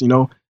chance,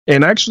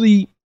 And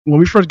actually, when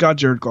we first got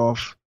Jared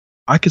Goff,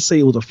 I could say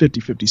it was a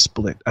 50-50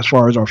 split as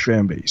far as our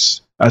fan base.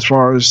 As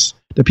far as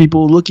the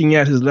people looking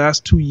at his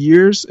last 2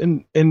 years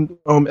in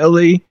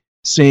LA,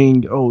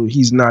 saying, oh,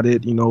 he's not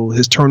it,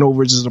 his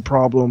turnovers is a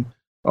problem.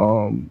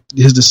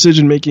 His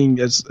decision making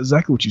is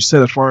exactly what you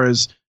said. As far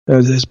as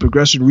his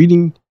progression,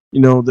 reading,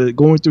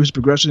 going through his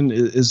progression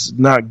is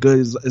not good.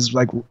 Is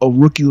like a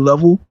rookie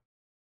level.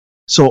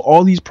 So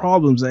all these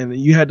problems, and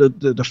you had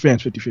the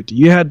fans 50-50.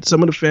 You had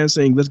some of the fans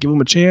saying, let's give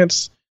him a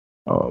chance.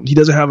 He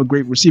doesn't have a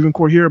great receiving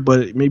core here,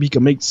 but maybe he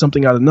can make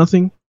something out of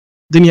nothing.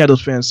 Then you had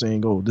those fans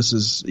saying, oh, this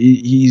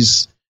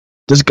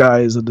guy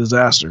is a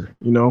disaster,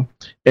 you know?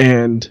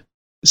 And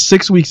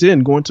 6 weeks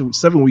in, going to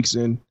 7 weeks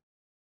in,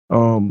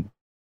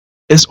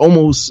 it's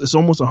almost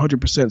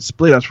 100%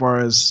 split as far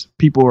as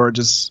people are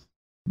just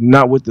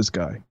not with this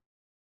guy.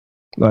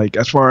 Like,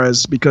 as far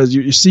as, because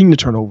you're seeing the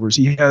turnovers.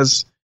 He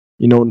has,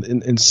 you know,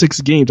 in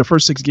 6 games, the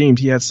first 6 games,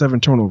 he had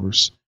 7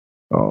 turnovers.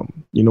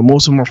 You know,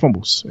 most of them are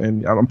fumbles.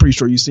 And I'm pretty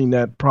sure you've seen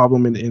that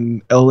problem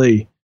in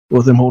LA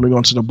with him holding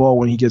onto the ball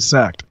when he gets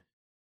sacked.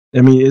 I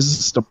mean, it's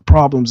just the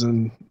problems.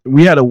 And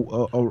we had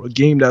a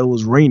game that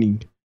was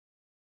raining,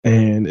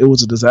 and it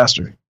was a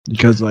disaster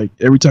because, like,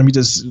 every time he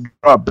just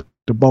dropped,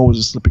 the ball was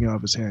just slipping out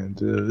of his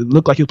hand. It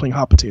looked like he was playing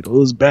hot potato. It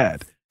was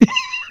bad.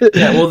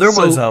 Yeah, well, there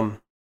was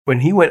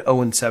when he went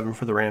 0-7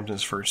 for the Rams in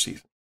his first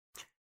season,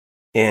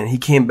 and he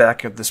came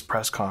back at this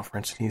press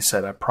conference and he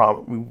said, "I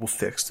promise we will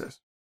fix this.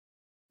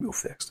 We'll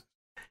fix it."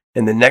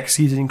 And the next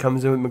season he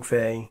comes in with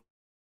McVay,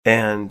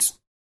 and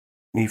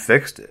he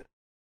fixed it.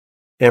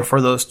 And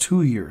for those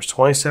 2 years,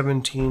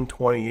 2017,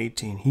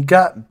 2018, he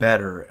got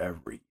better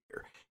every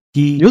year.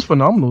 He was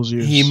phenomenal those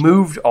years. He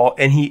moved all,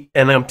 and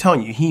I'm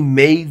telling you, he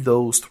made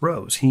those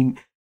throws.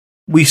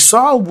 We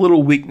saw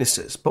little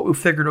weaknesses, but we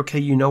figured, okay,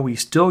 you know,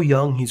 he's still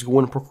young. He's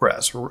going to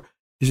progress.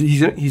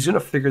 He's going to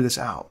figure this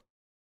out.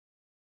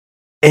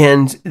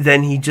 And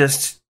then he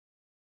just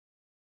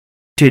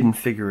didn't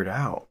figure it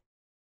out.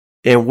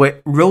 And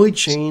what really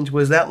changed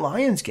was that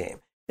Lions game.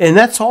 And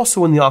that's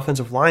also when the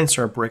offensive line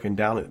started breaking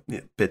down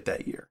a bit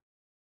that year.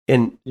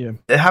 And it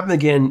happened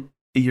again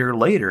a year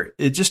later.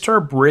 It just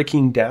started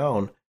breaking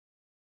down.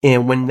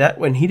 And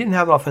when he didn't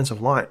have an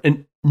offensive line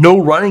and no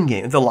running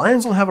game, if the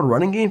Lions don't have a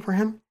running game for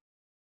him,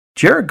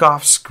 Jared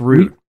Goff's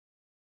screwed.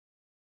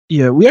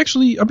 Our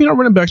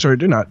running backs they're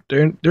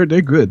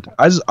good.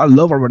 I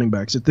love our running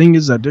backs. The thing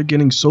is that they're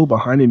getting so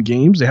behind in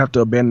games, they have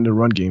to abandon the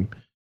run game.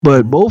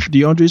 But both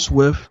DeAndre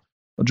Swift,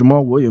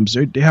 Jamal Williams,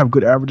 they have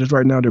good averages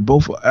right now. They're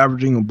both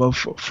averaging above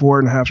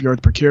 4.5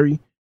 yards per carry.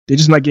 They're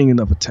just not getting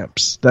enough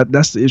attempts.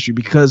 That's the issue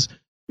because,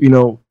 you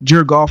know,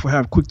 Jared Goff will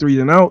have quick 3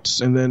 and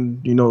outs, and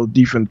then, you know,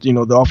 defense, you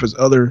know,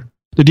 the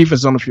defense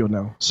is on the field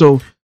now. So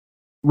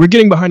we're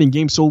getting behind in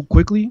games so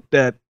quickly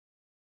that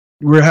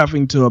we're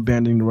having to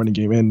abandon the running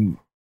game. And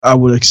I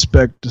would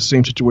expect the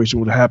same situation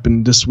would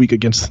happen this week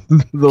against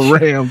the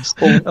Rams.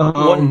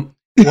 One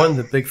of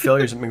the big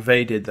failures that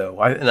McVay did, though,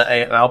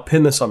 I'll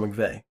pin this on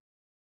McVay.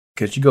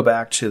 Because you go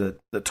back to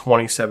the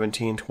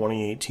 2017,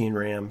 2018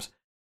 Rams,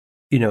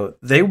 you know,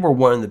 they were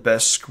one of the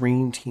best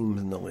screen teams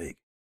in the league.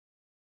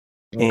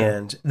 Okay.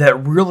 And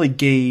that really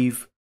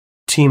gave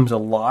teams a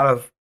lot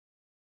of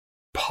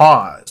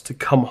pause to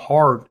come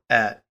hard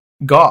at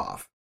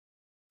Goff.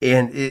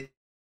 And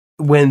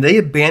when they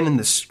abandoned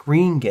the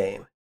screen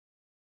game,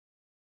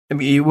 I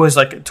mean, it was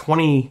like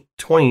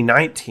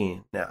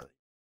 2019 now.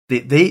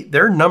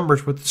 Their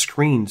numbers with the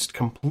screens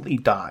completely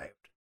dived.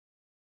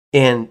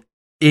 And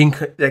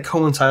that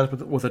coincides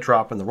with a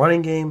drop in the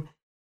running game,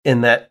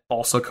 and that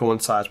also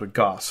coincides with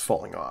Goff's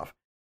falling off.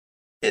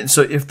 And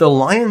so if the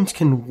Lions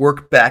can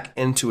work back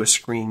into a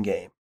screen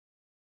game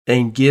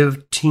and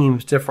give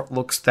teams different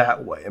looks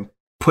that way and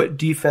put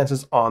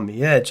defenses on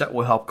the edge, that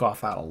will help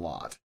Goff out a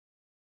lot.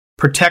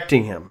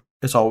 Protecting him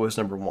is always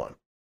number one.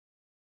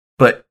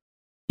 But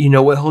you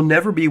know what? He'll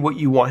never be what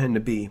you want him to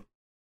be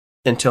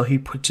until he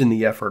puts in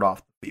the effort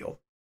off the field.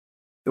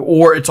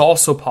 Or it's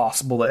also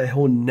possible that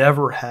he'll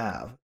never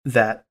have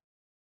that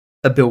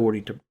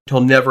ability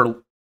he'll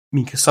never,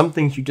 because some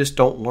things you just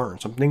don't learn.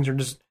 Some things are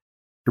just,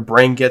 your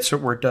brain gets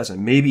it where it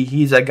doesn't. Maybe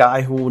he's a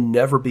guy who will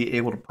never be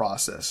able to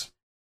process.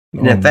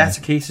 And if that's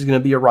the case, he's going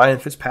to be a Ryan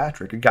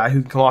Fitzpatrick, a guy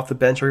who can come off the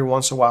bench every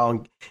once in a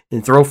while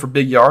and throw for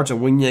big yards and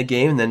win you a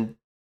game and then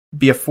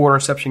be a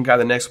 4-interception guy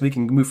the next week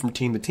and move from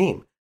team to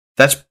team.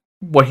 That's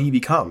what he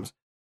becomes.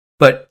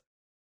 But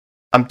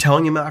I'm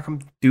telling you,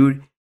 Malcolm,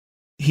 dude,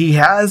 he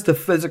has the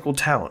physical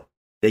talent.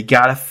 They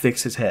got to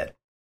fix his head.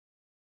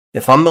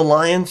 If I'm the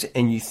Lions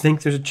and you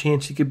think there's a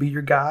chance he could be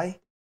your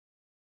guy,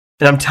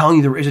 and I'm telling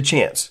you there is a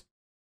chance,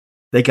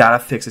 they got to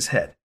fix his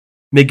head.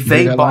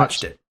 McVay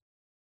botched it.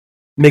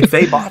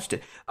 McVay botched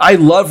it. I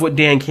love what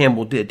Dan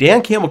Campbell did.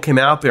 Dan Campbell came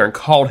out there and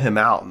called him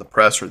out in the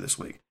presser this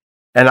week.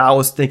 And I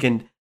was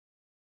thinking,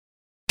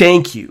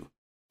 thank you.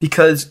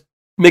 Because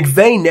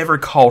McVay never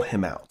called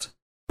him out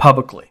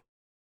publicly.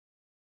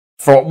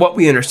 For what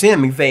we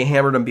understand, McVay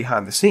hammered him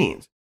behind the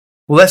scenes.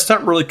 Well, that's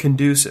not really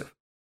conducive.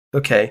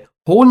 Okay,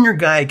 holding your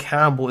guy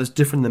accountable is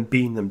different than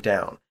beating them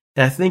down.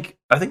 And I think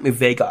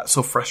McVay got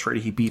so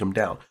frustrated he beat him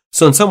down.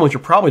 So in some ways,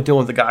 you're probably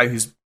dealing with a guy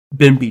who's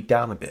been beat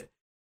down a bit.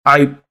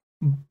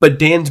 But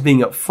Dan's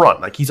being up front.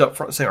 Like, he's up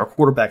front saying our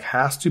quarterback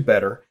has to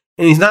better.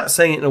 And he's not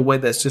saying it in a way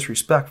that's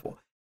disrespectful.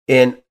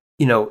 And,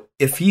 you know,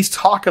 if he's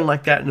talking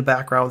like that in the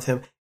background with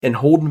him and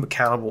holding him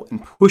accountable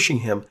and pushing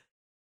him,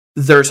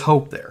 there's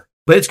hope there.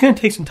 But it's going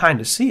to take some time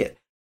to see it.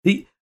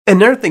 And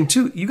another thing,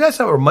 too, you guys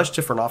have a much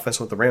different offense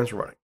than what the Rams are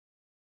running.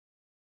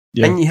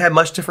 Yeah. And you had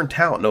much different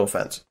talent, no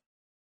offense.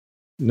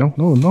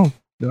 No.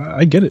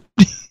 I get it.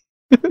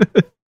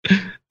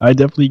 I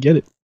definitely get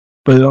it.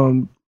 But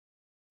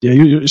yeah,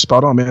 you're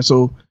spot on, man.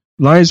 So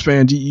Lions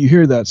fans, you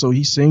hear that? So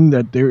he's saying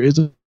that there is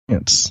a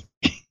chance.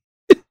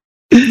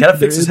 Gotta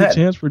fix his head. There is a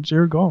chance for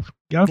Jared Goff.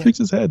 Gotta fix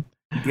his head.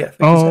 Yeah. Fix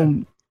his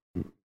head.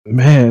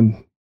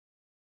 Man.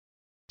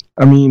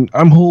 I mean,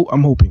 I'm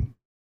hoping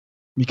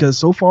because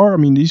so far, I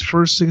mean, these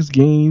first 6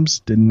 games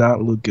did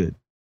not look good.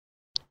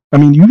 I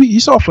mean, you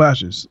saw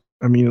flashes.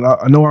 I mean,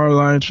 I know our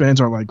Lions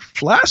fans are like,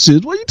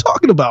 flashes? What are you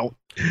talking about?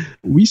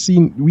 We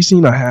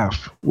seen a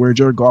half where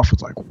Jared Goff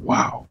was like,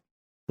 wow.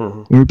 Mm-hmm.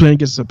 When we were playing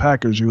against the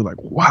Packers, you were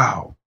like,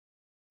 wow.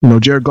 You know,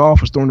 Jared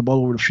Goff was throwing the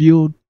ball over the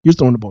field. He was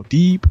throwing the ball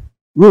deep.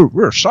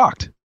 We're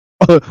shocked.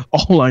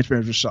 All Lions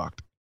fans were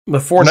shocked. The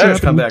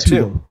 49ers come back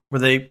too, where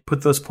they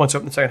put those points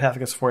up in the second half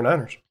against the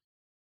 49ers.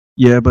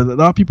 Yeah, but a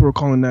lot of people were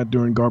calling that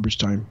during garbage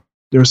time.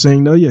 They were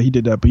saying, no, yeah, he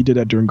did that, but he did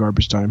that during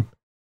garbage time.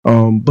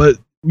 But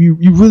you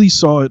really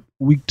saw it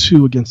week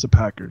 2 against the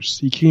Packers.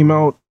 He came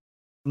out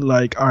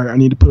like, all right, I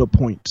need to put up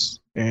points.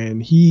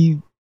 And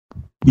he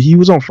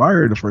was on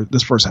fire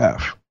this first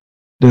half.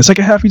 Then the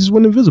second half, he just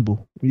went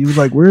invisible. He was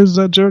like, where's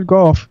that Jared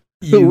Goff?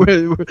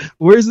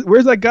 Where's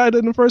that guy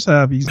in the first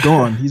half? He's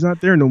gone. He's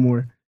not there no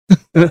more.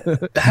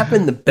 That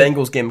happened in the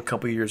Bengals game a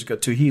couple of years ago,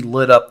 too. He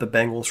lit up the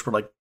Bengals for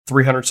like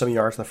 300-some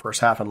yards in the first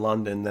half in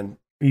London. Then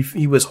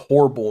he was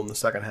horrible in the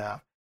second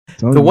half.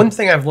 One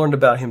thing I've learned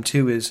about him,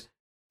 too, is,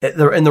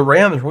 and the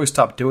Rams really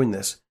stopped doing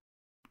this,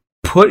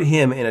 put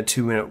him in a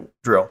 2-minute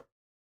drill.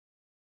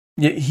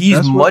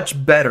 He's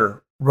much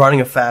better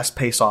running a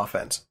fast-paced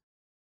offense.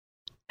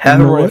 Have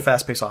him run a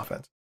fast-paced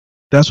offense.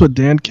 That's what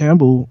Dan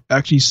Campbell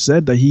actually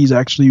said that he's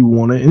actually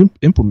want to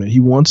implement.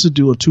 He wants to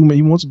do a 2-minute.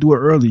 He wants to do it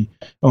early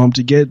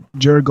to get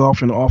Jared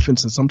Goff in the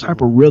offense in some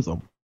type of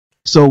rhythm.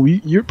 So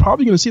you're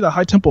probably going to see the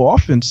high-tempo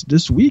offense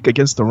this week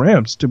against the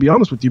Rams, to be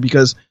honest with you,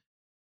 because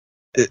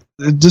it's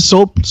just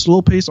so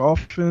slow-paced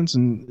offense,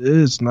 and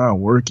it's not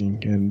working.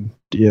 And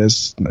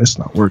yes, it's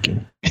not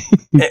working.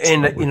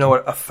 And you know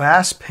what? A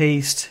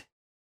fast-paced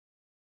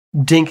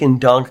dink and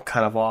dunk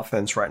kind of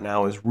offense right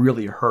now is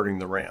really hurting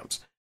the Rams.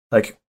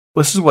 Like,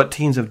 this is what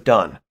teams have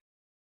done,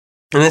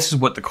 and this is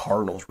what the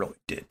Cardinals really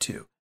did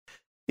too.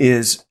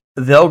 Is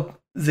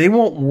they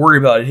won't worry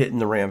about it hitting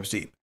the Rams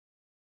deep.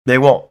 They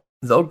won't.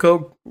 They'll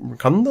come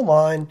to the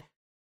line,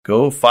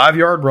 go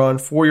 5-yard run,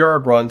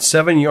 4-yard run,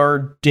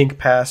 7-yard dink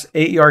pass,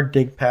 8-yard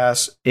dink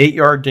pass,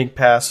 8-yard dink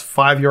pass,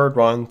 5-yard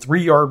run,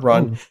 3-yard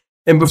run,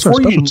 and before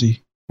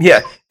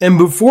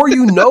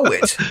you know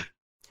it.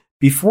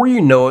 Before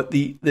you know it,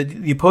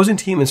 the opposing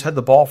team has had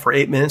the ball for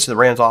 8 minutes, and the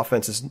Rams'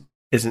 offense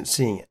isn't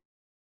seeing it.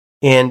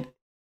 And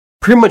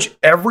pretty much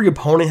every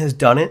opponent has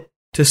done it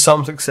to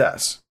some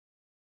success.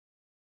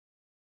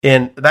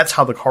 And that's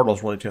how the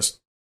Cardinals really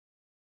just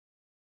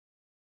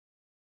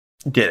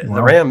did it. Wow.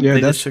 The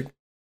Rams,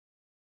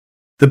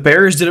 the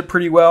Bears did it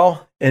pretty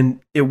well, and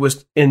it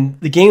was in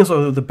the games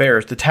of the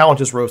Bears, the talent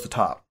just rose to the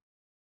top.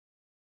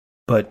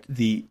 But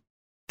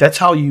that's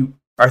how you,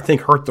 I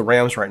think, hurt the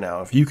Rams right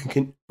now. If you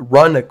can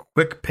run a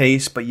quick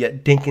pace, but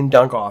yet dink and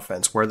dunk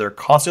offense, where they're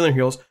constantly on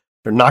their heels,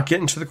 they're not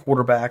getting to the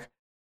quarterback.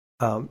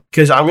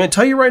 Because I'm going to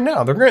tell you right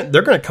now, they're going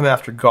to come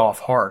after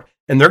Goff hard,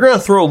 and they're going to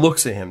throw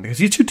looks at him because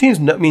these two teams.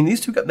 I mean,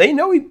 these two guys, they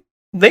know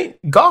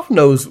Goff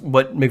knows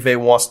what McVay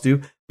wants to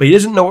do, but he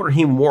doesn't know what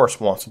Raheem Morris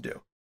wants to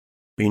do.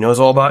 But he knows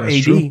all about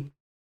AD. True.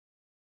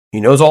 He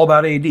knows all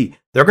about AD.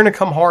 They're going to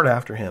come hard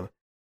after him,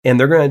 and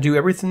they're going to do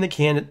everything they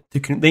can.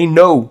 They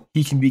know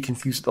he can be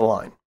confused at the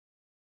line.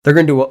 They're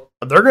going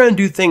to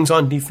do things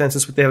on defense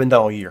that's what they haven't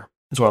done all year.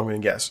 Is what I'm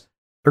going to guess.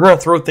 They're going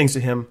to throw things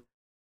at him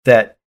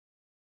that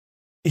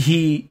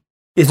he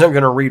isn't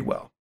going to read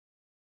well.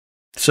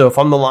 So if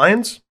I'm the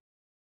Lions,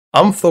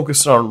 I'm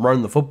focused on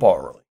running the football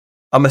early.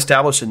 I'm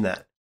establishing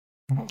that.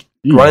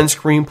 Running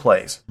screen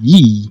plays.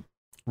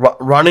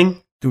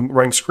 Running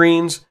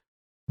screens,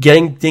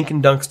 getting dink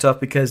and dunk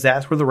stuff, because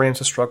that's where the Rams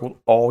have struggled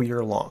all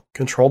year long.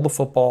 Control the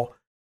football,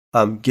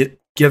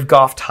 give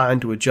Goff time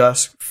to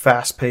adjust,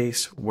 fast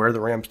pace, wear the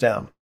Rams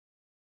down.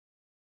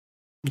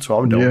 That's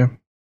what I'm doing. Yeah.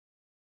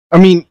 I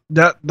mean,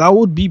 that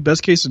would be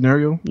best case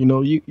scenario. You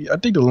know, I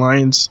think the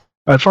Lions,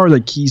 as far as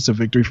like keys to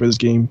victory for this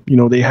game, you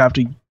know, they have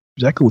to,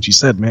 exactly what you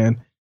said,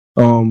 man.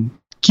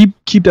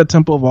 Keep that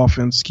tempo of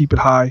offense, keep it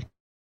high,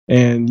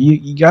 and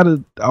you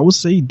gotta, I would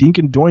say, dink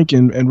and doink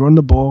and run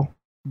the ball.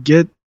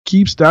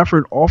 Keep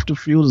Stafford off the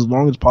field as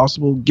long as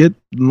possible. Get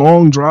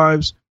long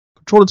drives,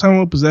 control the time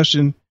of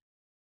possession,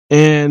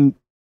 and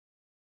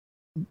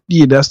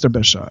yeah, that's their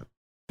best shot.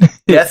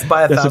 Death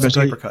by 1,000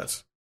 paper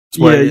cuts.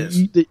 That's what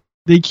it is.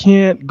 They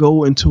can't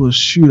go into a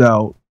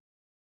shootout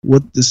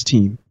with this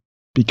team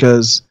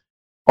because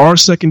our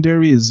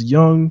secondary is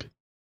young.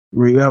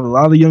 We have a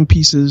lot of young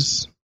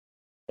pieces,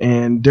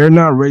 and they're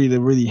not ready to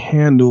really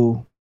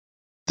handle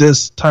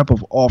this type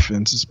of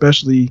offense,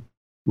 especially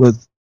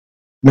with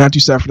Matthew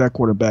Stafford at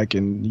quarterback,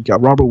 and you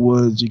got Robert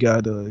Woods, you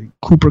got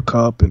Cooper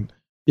Kupp, and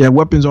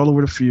weapons all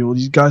over the field.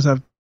 These guys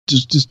have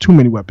just too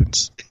many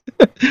weapons.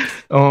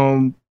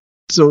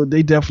 So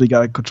they definitely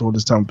got to control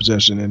this time of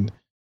possession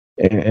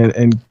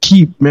and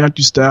keep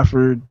Matthew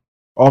Stafford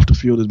off the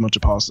field as much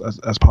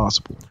as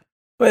possible.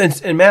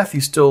 And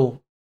Matthew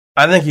still,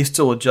 I think he's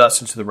still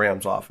adjusting to the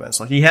Rams offense.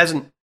 Like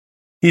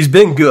he's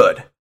been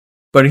good,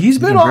 but he's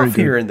been off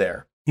here and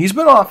there. He's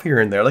been off here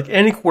and there, like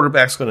any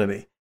quarterback's going to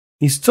be.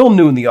 He's still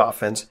new in the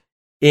offense,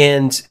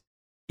 and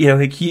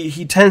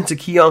he tends to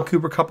key on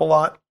Cooper Kupp a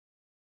lot.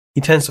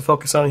 He tends to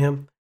focus on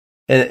him,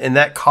 and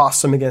that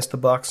costs him against the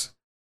Bucs.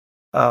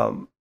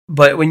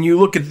 But when you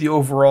look at the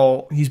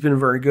overall, he's been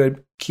very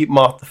good. Keep him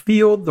off the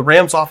field. The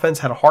Rams offense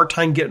had a hard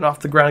time getting off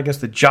the ground against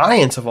the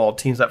Giants of all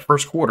teams that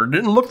first quarter. It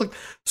didn't look like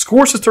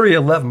scores is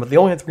 30-11, but they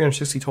only had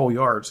 360 total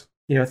yards.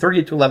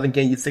 38-11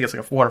 game, you'd think it's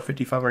like a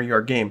 450,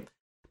 500-yard game.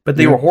 But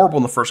they were horrible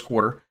in the first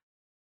quarter.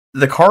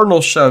 The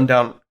Cardinals shut them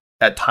down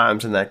at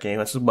times in that game.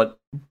 This is what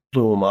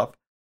blew them up.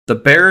 The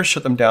Bears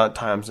shut them down at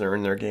times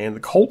in their game. The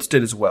Colts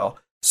did as well.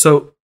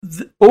 So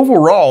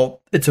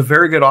overall, it's a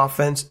very good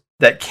offense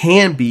that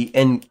can be,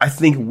 and I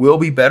think will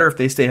be better if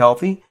they stay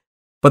healthy,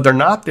 but they're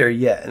not there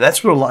yet. And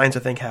that's where the Lions,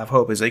 I think, have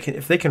hope, is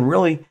if they can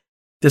really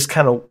just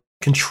kind of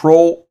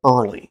control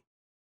early,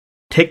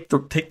 take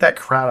that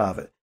crowd out of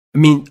it. I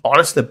mean,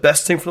 honestly, the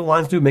best thing for the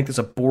Lions to do, make this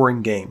a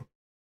boring game.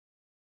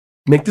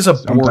 Make this a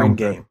boring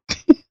game.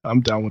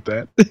 I'm down with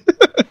that.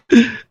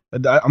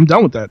 I'm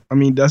down with that. I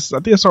mean, I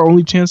think that's our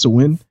only chance to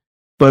win.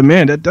 But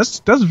man, that's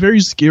very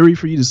scary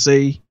for you to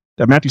say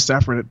that Matthew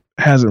Stafford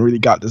hasn't really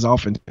got this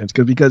offense,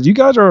 because you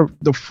guys are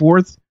the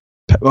fourth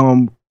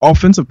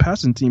offensive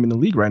passing team in the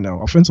league right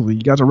now. Offensively,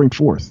 you guys are ranked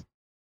fourth.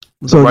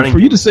 So for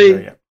you to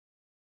say,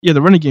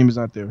 the running game is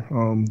not there.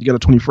 You got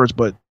a 21st,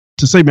 but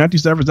to say Matthew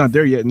Stafford's not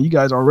there yet, and you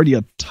guys are already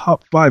a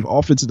top 5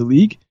 offense in the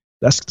league,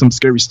 that's some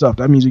scary stuff.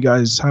 That means you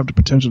guys have the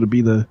potential to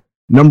be the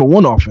number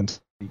 1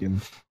 offense.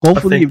 And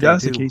hopefully, if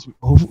that's the case,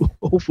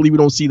 hopefully we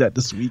don't see that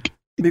this week.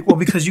 Well,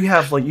 because you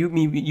have, like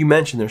you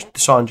mentioned, there's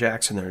Deshaun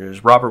Jackson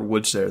there's Robert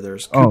Woods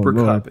there's Cooper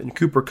Kupp, and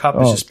Cooper Kupp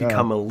has just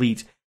become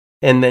elite.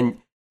 And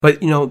then, but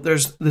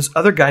there's this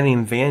other guy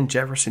named Van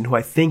Jefferson who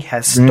I think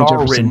has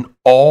star written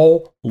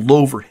all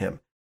over him.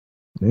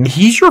 Yeah.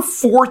 He's your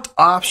 4th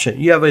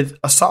option. You have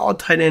a solid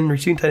tight end,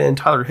 receiving tight end,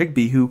 Tyler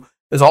Higbee, who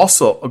is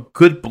also a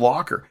good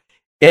blocker.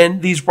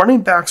 And these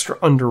running backs are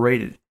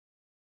underrated.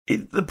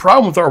 The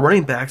problem with our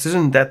running backs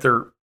isn't that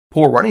they're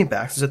poor running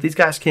backs, is that these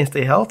guys can't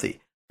stay healthy.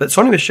 But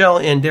Sony Michel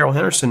and Darrell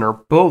Henderson are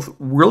both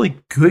really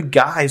good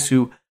guys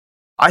who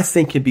I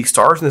think can be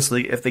stars in this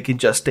league if they can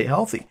just stay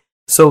healthy.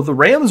 So the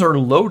Rams are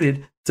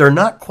loaded. They're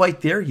not quite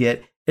there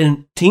yet.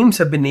 And teams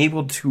have been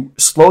able to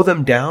slow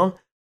them down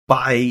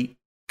by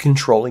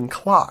controlling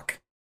clock.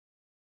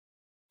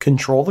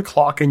 Control the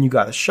clock and you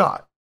got a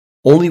shot.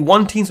 Only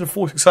one team's been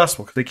fully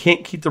successful because they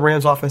can't keep the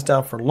Rams offense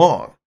down for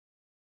long.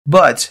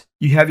 But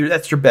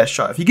that's your best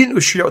shot. If you get into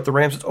a shootout with the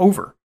Rams, it's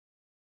over.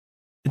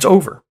 It's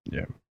over.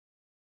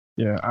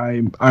 Yeah,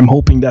 I'm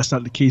hoping that's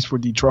not the case for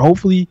Detroit.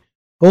 Hopefully,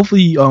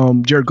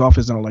 Jared Goff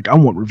is not like, I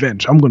want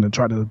revenge. I'm going to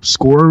try to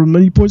score as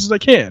many points as I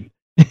can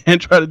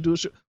and try to do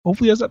it.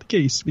 Hopefully that's not the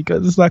case,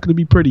 because it's not going to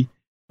be pretty.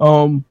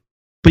 But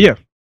yeah,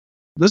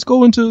 let's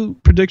go into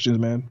predictions,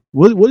 man.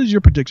 What is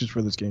your predictions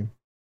for this game?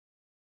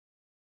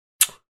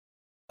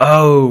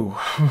 Oh,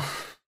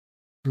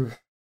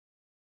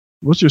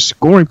 what's your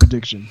scoring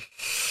prediction?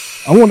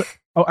 I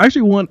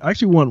actually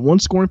want one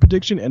scoring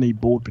prediction and a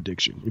bold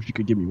prediction. If you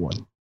could give me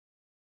one.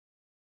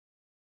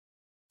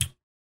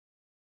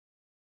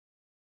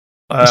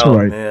 Oh,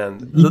 right.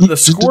 Man. The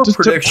score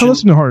prediction. Tell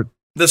us in the heart.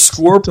 The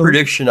score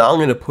prediction, I'm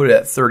going to put it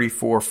at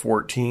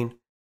 34-14.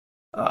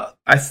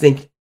 I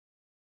think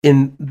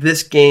in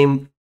this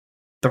game,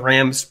 the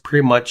Rams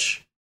pretty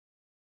much,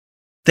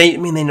 they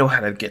know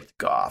how to get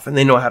Goff, and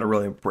they know how to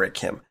really break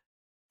him.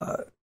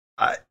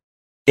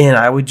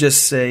 I would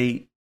just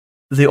say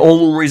the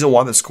only reason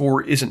why the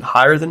score isn't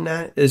higher than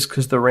that is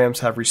because the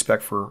Rams have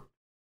respect for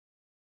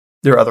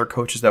their other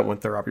coaches that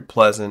went there, Robbie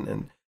Pleasant,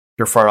 and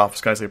their front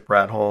office guys like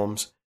Brad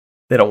Holmes.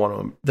 They don't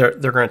want to.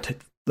 They're going to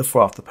take the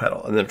foot off the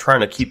pedal, and they're trying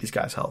to keep these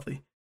guys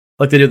healthy,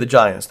 like they did the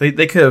Giants. They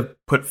could have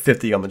put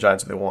 50 on the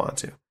Giants if they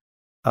wanted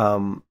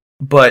to.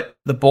 But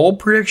the bold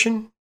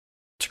prediction,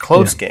 it's a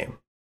close game,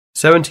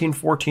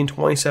 17-14,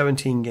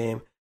 2017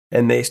 game,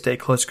 and they stay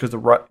close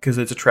because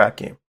it's a trap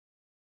game.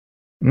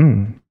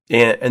 And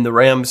the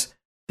Rams,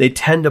 they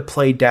tend to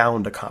play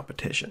down the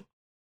competition.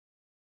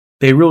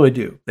 They really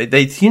do.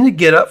 They tend to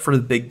get up for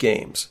the big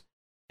games,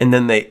 and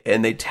then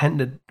they tend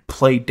to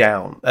play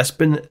down. That's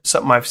been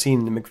something I've seen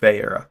in the McVay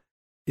era.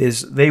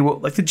 Is they will,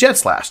 like the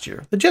Jets last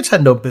year. The Jets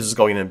had no business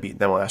going in and beating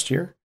them last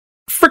year.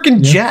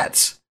 Freaking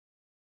Jets.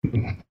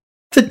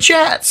 The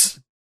Jets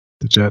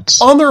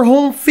on their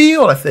home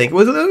field. I think it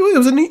was in LA.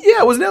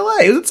 It was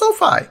in at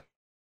SoFi.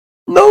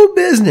 No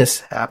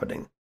business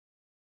happening.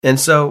 And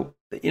so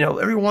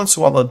every once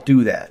in a while they'll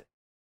do that.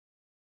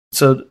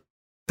 So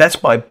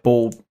that's my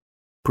bold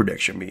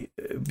prediction.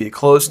 Be a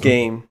close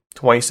game.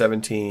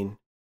 2017.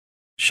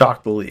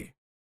 Shock the league.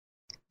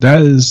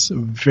 That is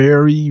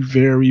very,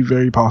 very,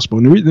 very possible.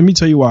 And let me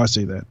tell you why I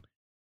say that.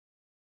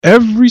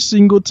 Every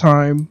single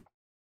time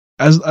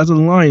as a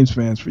Lions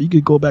fans, you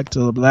could go back to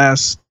the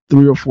last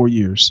 3 or 4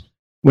 years.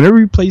 Whenever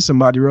we play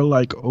somebody, we're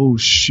like, oh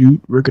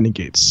shoot, we're gonna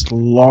get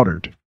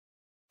slaughtered.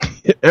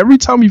 Every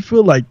time you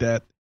feel like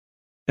that,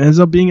 it ends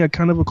up being a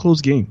kind of a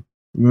close game.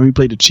 When we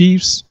played the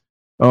Chiefs,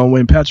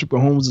 when Patrick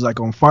Mahomes is like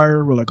on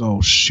fire, we're like,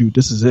 oh shoot,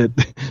 this is it.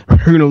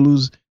 We're gonna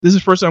lose. This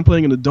is first time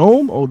playing in the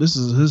dome. Oh, this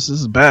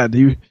is bad.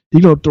 He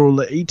gonna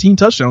throw 18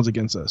 touchdowns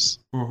against us.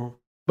 Mm-hmm.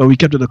 But we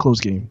kept it a close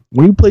game.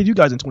 When we played you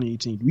guys in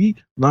 2018, we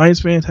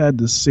Lions fans had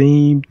the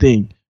same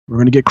thing. We're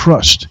gonna get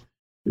crushed.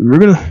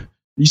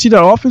 You see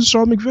that offense,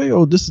 Sean McVay?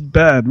 Oh, this is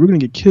bad. We're gonna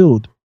get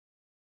killed.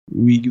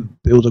 It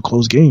was a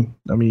close game.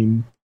 I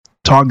mean,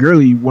 Todd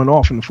Gurley went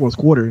off in the fourth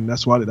quarter, and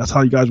that's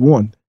how you guys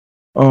won.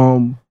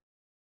 When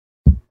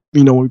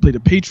we played the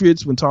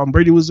Patriots, when Tom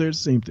Brady was there, the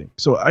same thing.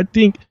 So I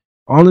think,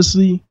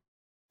 honestly,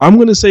 I'm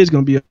gonna say it's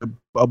gonna be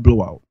a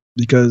blowout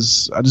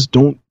because I just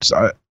don't.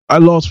 I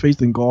lost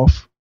faith in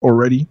Goff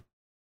already.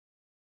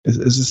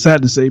 It's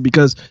sad to say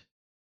because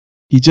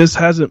he just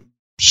hasn't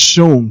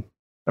shown.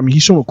 I mean,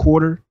 he's shown a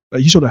quarter.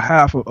 He showed a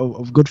half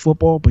of good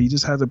football, but he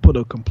just hasn't put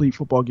a complete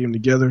football game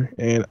together.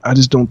 And I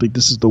just don't think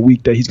this is the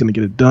week that he's going to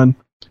get it done,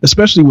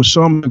 especially with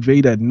Sean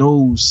McVay that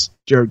knows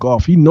Jared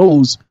Goff. He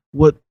knows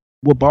what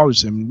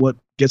bothers him, what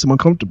gets him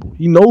uncomfortable.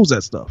 He knows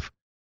that stuff.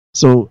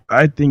 So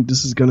I think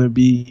this is going to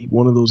be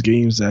one of those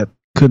games that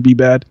could be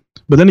bad.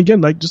 But then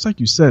again, just like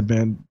you said,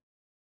 man,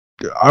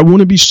 I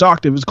wouldn't be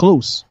shocked if it's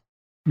close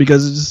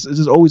because it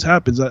just always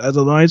happens. As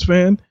a Lions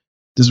fan,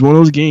 this is one of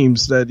those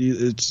games that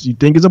you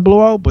think it's a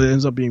blowout, but it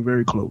ends up being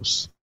very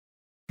close.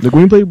 Look,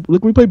 when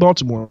we played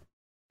Baltimore.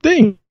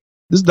 That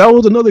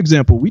was another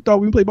example. We thought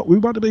when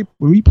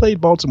we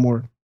played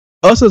Baltimore,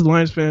 us as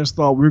Lions fans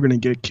thought we were going to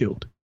get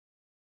killed.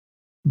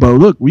 But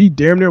look, we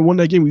damn near won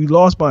that game. We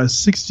lost by a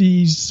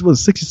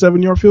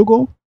 67-yard field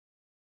goal.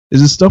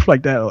 It's just stuff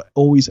like that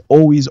always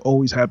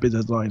happens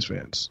as Lions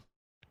fans.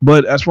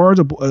 But as far as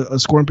a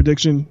scoring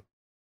prediction,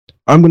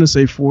 I'm going to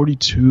say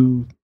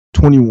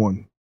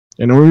 42-21.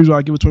 And the only reason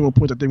I give it 21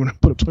 points, I think when I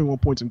put up 21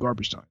 points in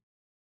garbage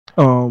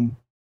time.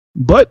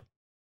 But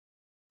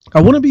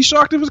I wouldn't be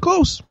shocked if it's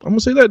close. I'm going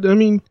to say that. I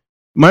mean,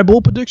 my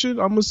bold prediction,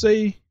 I'm going to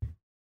say,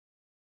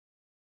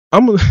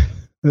 I'm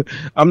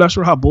not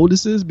sure how bold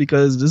this is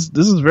because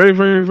this is very,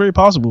 very, very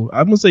possible.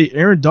 I'm going to say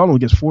Aaron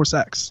Donald gets 4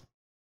 sacks.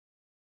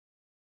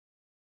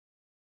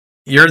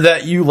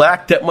 You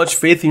lack that much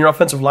faith in your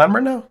offensive line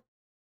right now?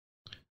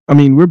 I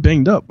mean, we're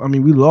banged up. I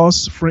mean, we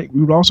lost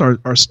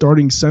our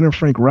starting center,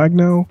 Frank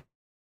Ragnow.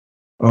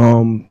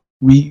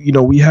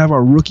 We have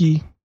our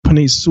rookie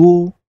Penei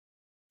Sewell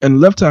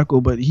and left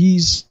tackle, but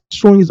he's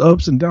showing his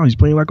ups and downs. He's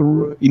playing like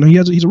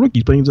he's a rookie.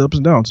 He's playing his ups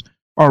and downs.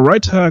 Our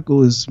right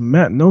tackle is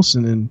Matt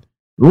Nelson, and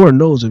Lord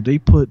knows if they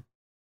put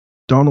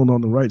Donald on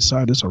the right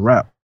side, it's a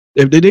wrap.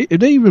 If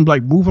they even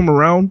move him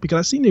around, because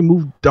I've seen they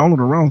move Donald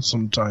around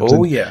sometimes.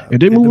 Oh yeah, if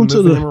they move him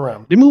to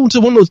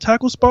one of those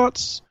tackle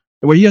spots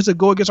where he has to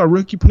go against our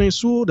rookie Penei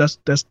Sewell,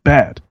 that's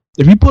bad.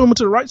 If you put him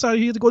to the right side,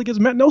 he has to go against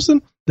Matt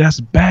Nelson.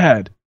 That's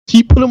bad.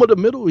 He put him in the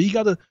middle. He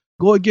got to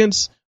go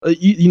against. They're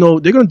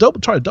going to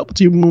try to double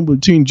team him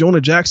between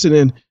Jonah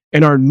Jackson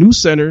and our new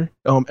center,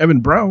 Evan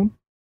Brown.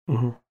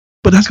 Mm-hmm.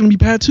 But that's going to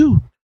be bad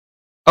too.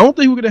 I don't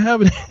think we're going to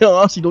have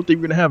honestly don't think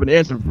we're going to have an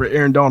answer for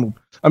Aaron Donald.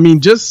 I mean,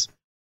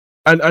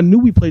 I knew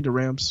we played the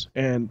Rams,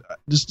 and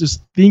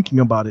just thinking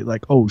about it,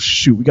 oh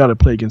shoot, we got to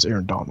play against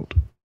Aaron Donald.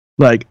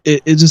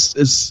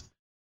 It's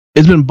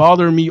been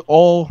bothering me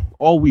all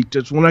week.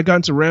 Just when I got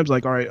into Rams, all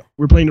right,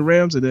 we're playing the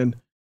Rams, and then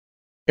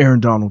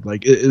Aaron Donald.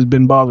 It's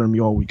been bothering me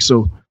all week.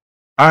 So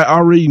I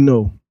already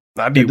know.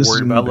 I'd be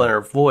worried about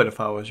Leonard Floyd if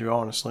I was you,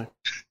 honestly.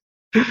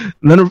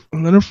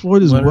 Leonard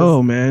Floyd as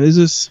well, man. It's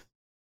just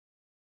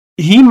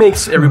he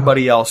makes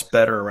everybody else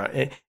better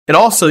around. And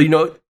also,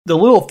 the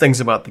little things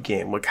about the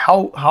game,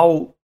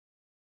 how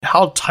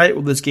tight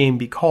will this game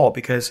be called?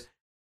 Because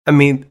I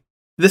mean,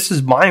 this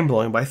is mind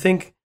blowing. But I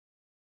think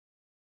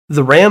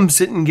the Rams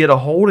didn't get a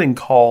holding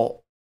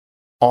call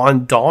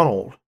on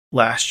Donald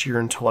last year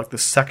until the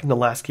second to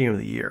last game of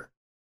the year.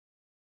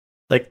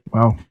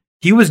 Wow.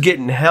 He was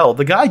getting held.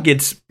 The guy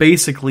gets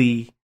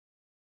basically,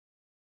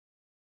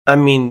 I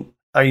was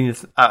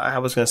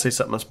going to say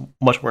something that's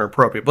much more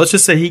appropriate, but let's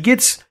just say he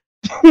gets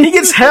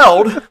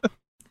held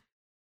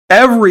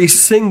every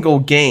single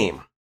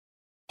game.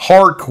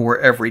 Hardcore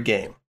every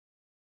game.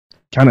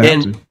 Kind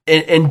of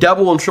and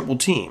double and triple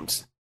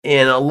teams.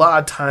 And a lot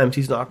of times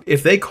he's not,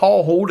 if they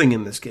call holding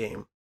in this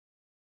game,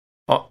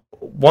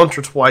 once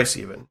or twice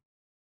even,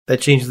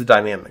 that changes the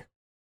dynamic.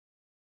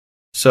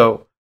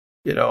 So,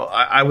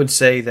 I would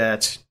say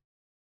that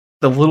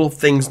the little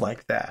things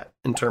like that,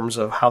 in terms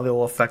of how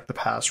they'll affect the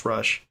pass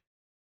rush,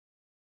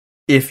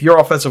 if your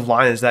offensive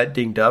line is that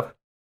dinged up,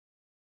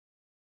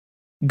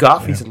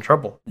 Goffey's in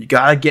trouble. You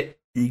gotta get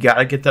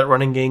that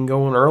running game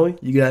going early.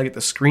 You gotta get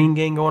the screen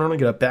game going early. You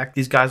gotta back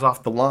these guys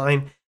off the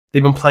line.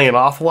 They've been playing an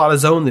awful lot of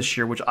zone this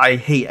year, which I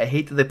hate. I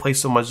hate that they play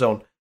so much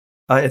zone.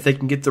 If they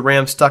can get the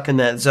Rams stuck in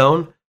that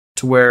zone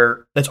to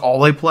where that's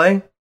all they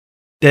play,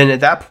 then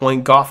at that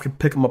point, Goff could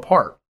pick them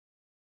apart.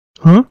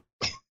 Huh?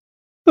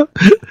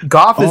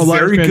 Goff is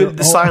very good at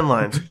the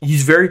sidelines.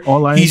 He's very. All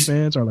Lions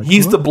fans are like,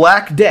 he's the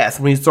Black Death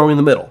when he's throwing in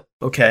the middle.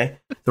 Okay,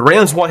 the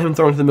Rams want him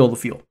thrown to the middle of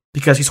the field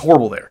because he's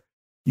horrible there.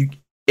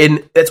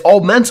 And it's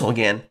all mental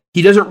again.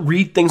 He doesn't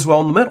read things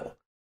well in the middle,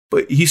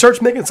 but he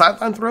starts making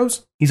sideline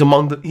throws. He's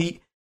among the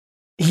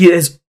he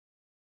is,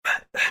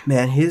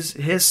 man.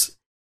 His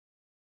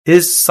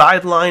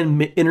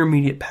sideline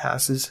intermediate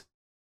passes,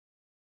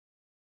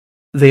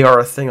 they are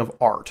a thing of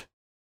art.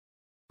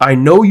 I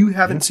know you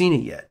haven't seen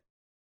it yet,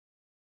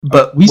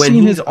 but we've when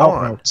seen he's his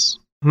out routes.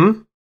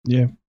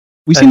 Yeah,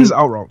 we've seen his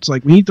out routes.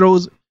 Like when he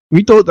throws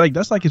like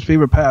that's like his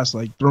favorite pass,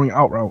 like throwing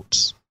out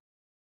routes.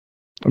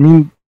 I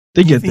mean,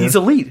 they get there. He's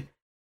elite,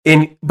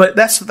 but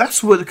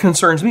that's what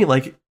concerns me.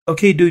 Like,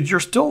 okay, dude, you're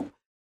still.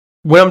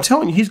 When I'm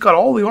telling you, he's got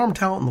all the arm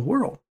talent in the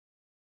world.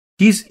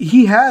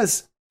 He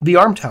has the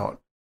arm talent.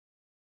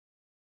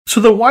 So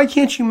then why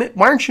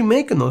aren't you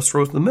making those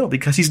throws in the middle?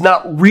 Because he's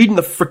not reading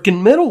the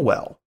freaking middle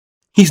well.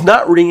 He's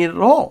not reading it at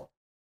all.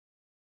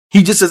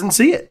 He just doesn't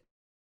see it.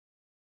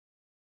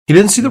 He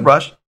doesn't see the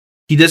rush.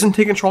 He doesn't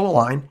take control of the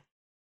line.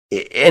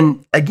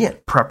 And again,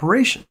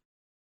 preparation.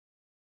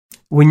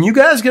 When you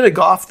guys get a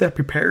Goff that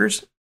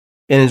prepares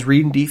and is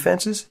reading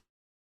defenses,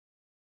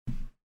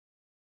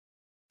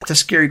 it's a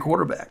scary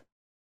quarterback.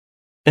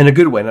 In a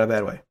good way, not a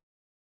bad way.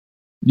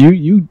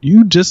 You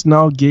just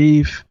now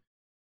gave.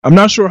 I'm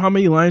not sure how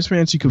many Lions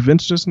fans you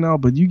convinced just now,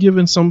 but you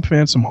giving some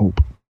fans some hope.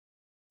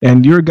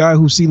 And you're a guy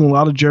who's seen a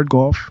lot of Jared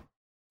Goff,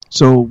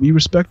 so we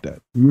respect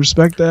that. We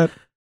respect that,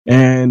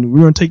 and we're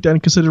going to take that in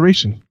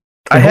consideration.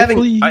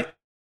 I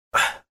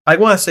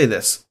want to say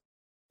this.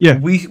 Yeah,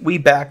 we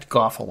backed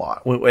Goff a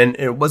lot, and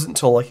it wasn't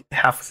until like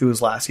half through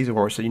his last season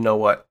where we said, you know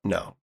what,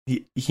 no,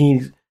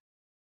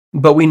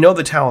 but we know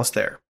the talent's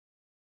there,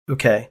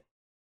 okay.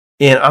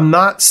 And I'm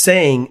not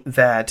saying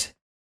that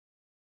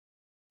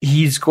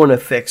he's going to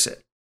fix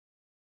it,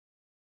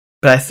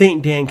 but I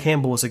think Dan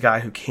Campbell is a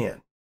guy who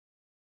can.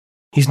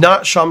 He's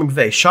not Sean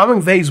McVay. Sean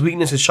McVay's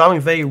weakness is Sean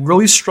McVay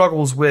really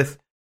struggles with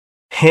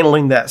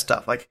handling that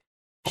stuff. Like,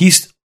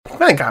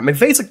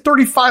 McVay's like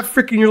 35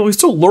 freaking years old. He's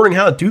still learning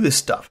how to do this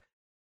stuff.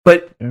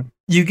 But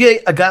you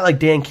get a guy like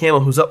Dan Campbell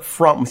who's up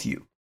front with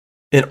you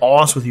and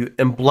honest with you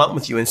and blunt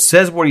with you and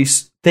says what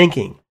he's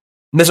thinking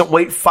and doesn't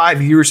wait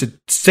 5 years to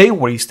say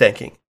what he's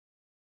thinking.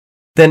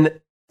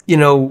 Then,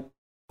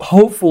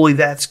 hopefully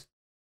that's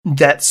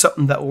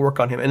something that will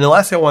work on him. And the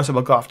last thing I want to say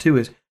about Goff, too,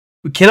 is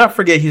we cannot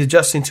forget he's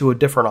adjusting to a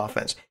different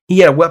offense. He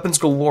had weapons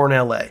galore in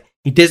L.A.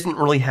 He doesn't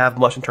really have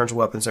much in terms of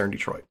weapons there in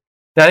Detroit.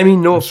 Now, I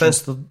mean, no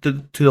offense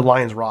to the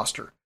Lions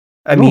roster.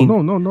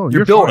 No.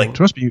 You're building. Fine.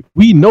 Trust me.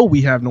 We know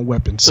we have no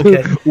weapons.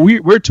 Okay.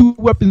 We're two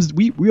weapons.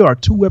 We are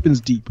 2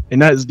 weapons deep,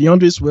 and that is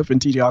DeAndre Swift and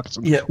T.J.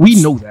 Hockenson. Yeah,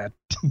 we know that.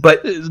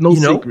 But it's no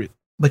secret.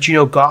 But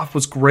Goff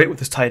was great with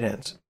his tight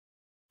ends.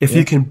 If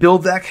you can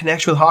build that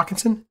connection with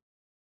Hockenson,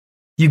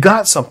 you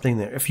got something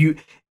there.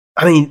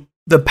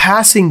 The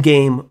passing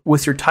game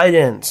with your tight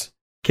ends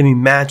can be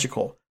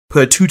magical.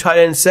 Put a 2 tight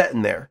end set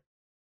in there.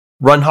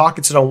 Run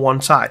Hockenson on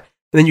one side.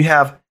 And then you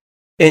have,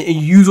 and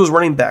you use those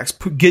running backs.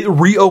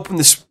 Reopen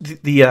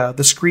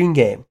the screen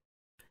game.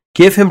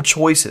 Give him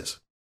choices.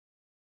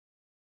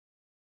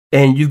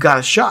 And you've got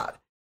a shot.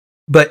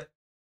 But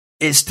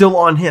it's still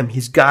on him.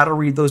 He's got to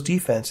read those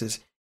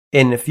defenses.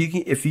 And if you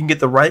can get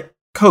the right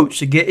coach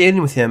to get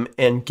in with him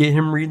and get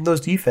him reading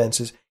those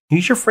defenses,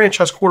 he's your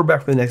franchise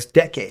quarterback for the next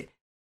decade.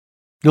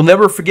 You'll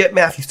never forget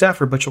Matthew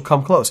Stafford, but you'll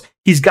come close.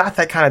 He's got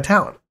that kind of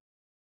talent.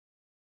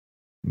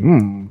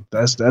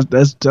 That's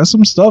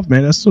some stuff,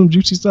 man. That's some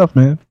juicy stuff,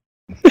 man.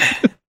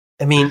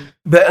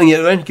 But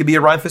he could be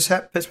a Ryan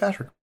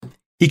Fitzpatrick.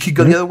 He could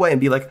go the other way and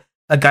be like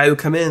a guy who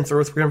come in and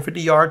throw 350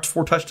 yards,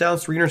 4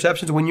 touchdowns, 3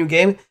 interceptions to win you a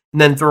game,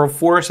 and then throw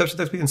 4 interceptions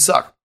next week and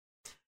suck.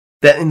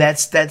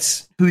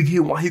 That's who he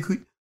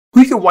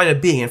could wind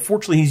up being.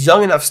 Unfortunately, he's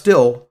young enough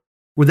still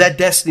where that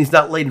destiny's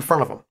not laid in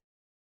front of him.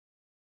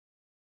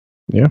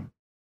 Yeah.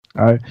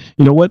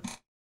 You know what?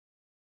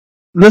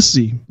 Let's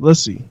see.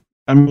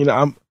 I'm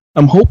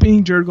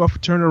hoping Jared Goff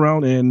will turn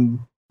around and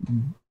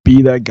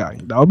be that guy.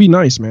 That would be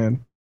nice,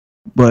 man.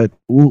 But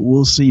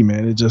we'll see,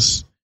 man. It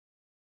just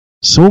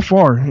so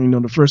far,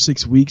 the first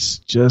 6 weeks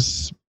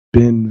just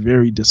been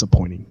very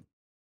disappointing.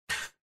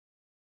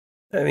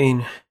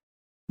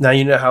 Now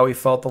you know how he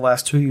felt the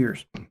last 2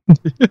 years.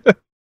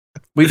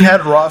 We've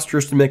had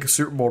rosters to make a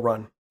Super Bowl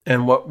run,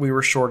 and what we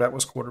were short at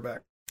was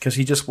quarterback because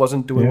he just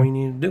wasn't doing what he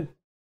needed to do.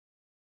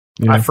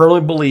 Yeah. I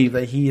firmly believe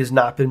that he has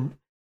not been.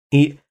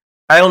 I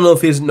don't know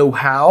if he doesn't know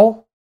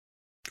how,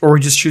 or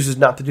he just chooses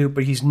not to do it,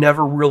 but he's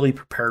never really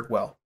prepared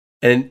well,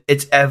 and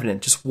it's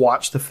evident. Just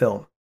watch the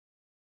film.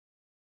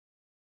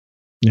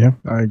 Yeah,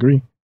 I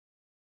agree.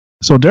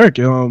 So, Derek,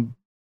 is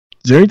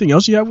there anything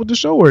else you have with the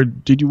show, or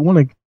did you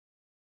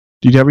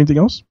have anything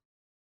else?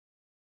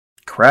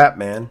 Crap,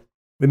 man.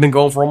 We've been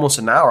going for almost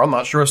an hour. I'm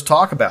not sure what to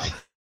talk about.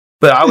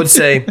 But I would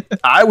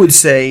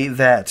say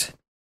that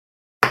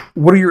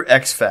what are your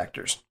X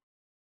factors?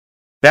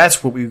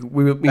 That's what we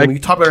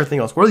talk about everything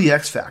else. What are the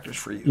X factors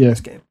for you in this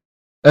game?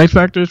 X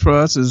factors for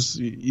us is,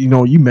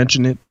 you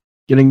mentioned it.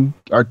 getting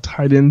our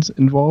tight ends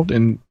involved,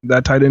 and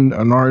that tight end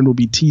on our end will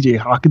be T.J.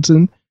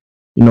 Hockenson.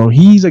 You know,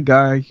 he's a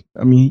guy.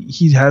 I mean,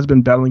 he has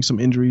been battling some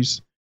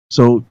injuries,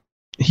 so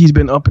he's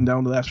been up and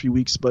down the last few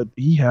weeks. But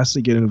he has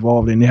to get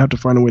involved, and they have to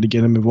find a way to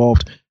get him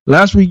involved.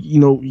 Last week,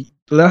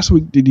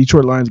 the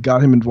Detroit Lions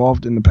got him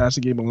involved in the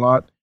passing game a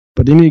lot,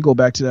 but they need to go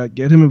back to that,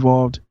 get him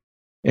involved.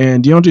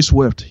 And DeAndre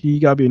Swift, he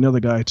got to be another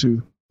guy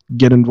to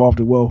get involved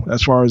as well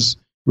as far as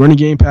running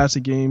game,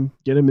 passing game,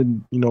 get him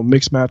in,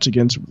 mixed match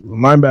against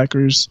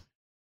linebackers.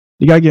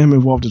 You got to get him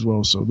involved as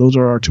well. So those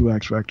are our two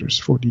X factors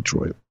for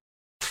Detroit.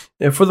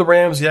 And for the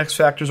Rams, the X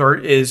factors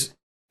is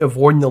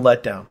avoiding the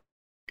letdown,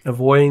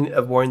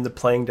 avoiding the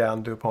playing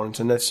down to opponents.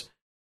 And that's,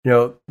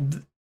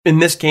 in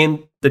this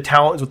game, the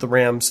talent is with the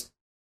Rams,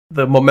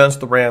 the momentum with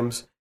the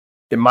Rams.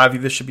 In my view,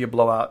 this should be a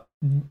blowout.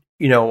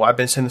 I've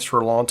been saying this for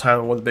a long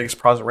time. One of the biggest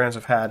problems the Rams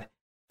have had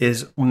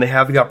is when they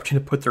have the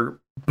opportunity to put their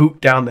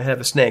boot down the head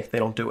of a snake, they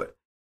don't do it.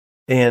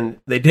 And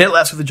they did it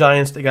last week with the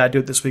Giants. They got to do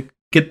it this week.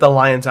 Get the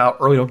Lions out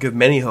early. Don't give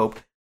them any hope.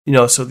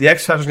 So the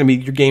X factor is going to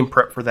be your game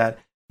prep for that.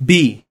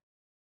 B.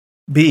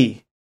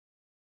 The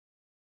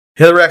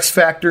other X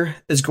factor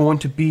is going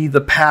to be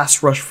the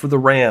pass rush for the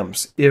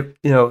Rams.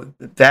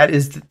 That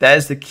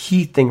is the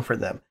key thing for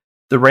them.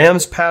 The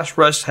Rams pass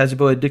rush has the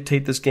ability to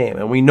dictate this game,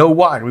 and we know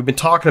why. We've been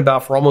talking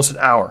about it for almost an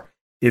hour.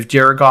 If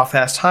Jared Goff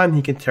has time,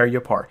 he can tear you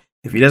apart.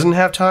 If he doesn't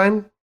have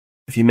time,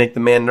 if you make the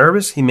man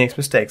nervous, he makes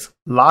mistakes.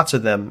 Lots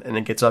of them, and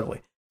it gets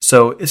ugly.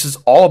 So this is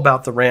all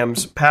about the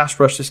Rams pass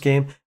rush this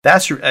game.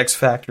 That's your X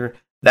factor.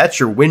 That's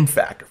your win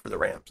factor for the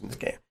Rams in this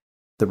game.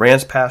 The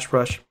Rams pass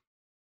rush,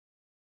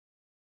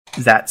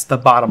 that's the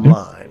bottom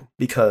line.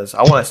 Because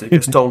I want to say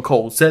because Stone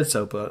Cold said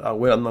so, but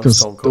I'm not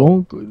Stone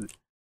Cold.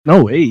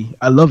 No, hey,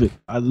 I love it.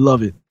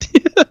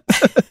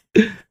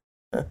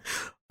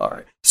 All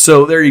right.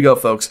 So there you go,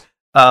 folks.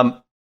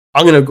 I'm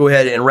going to go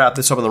ahead and wrap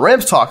this up on the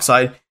Rams Talk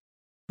side.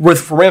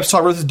 For Rams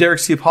Talk, this is Derek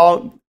C.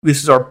 Apollo.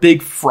 This is our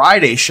big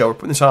Friday show. We're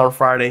putting this on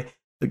Friday.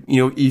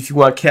 If you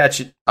want to catch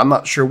it, I'm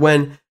not sure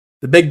when.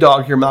 The big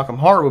dog here, Malcolm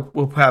Hart,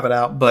 will have it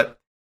out, but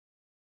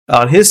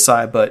on his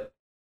side. But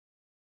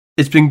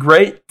it's been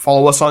great.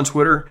 Follow us on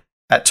Twitter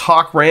at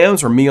Talk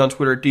Rams or me on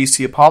Twitter at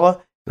DC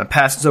Apollo. And I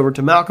pass this over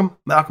to Malcolm.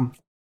 Malcolm,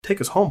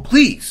 take us home,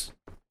 please.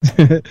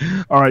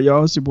 All right,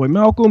 y'all. It's your boy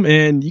Malcolm,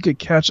 and you could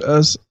catch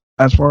us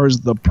as far as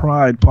the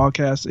Pride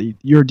podcast,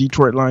 your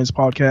Detroit Lions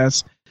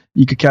podcast.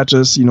 You could catch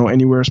us,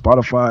 anywhere,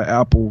 Spotify,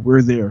 Apple.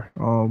 We're there.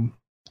 And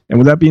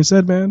with that being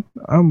said, man,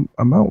 I'm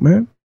out,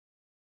 man.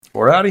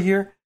 We're out of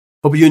here.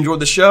 Hope you enjoyed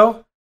the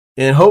show,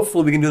 and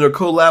hopefully we can do another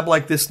collab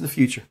like this in the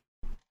future.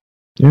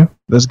 Yeah,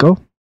 let's go.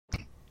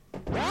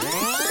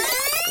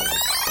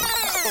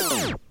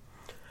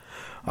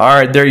 All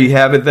right, there you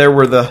have it. There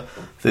were the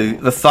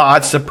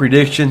thoughts, the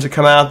predictions that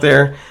come out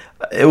there.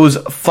 It was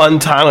a fun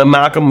time with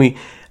Malcolm. We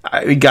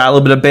got a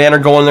little bit of banner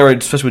going there,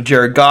 especially with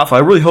Jared Goff. I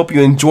really hope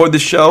you enjoyed the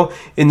show.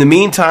 In the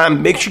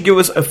meantime, make sure you give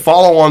us a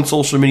follow on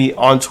social media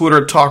on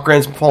Twitter at Talk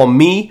Rams. Follow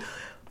me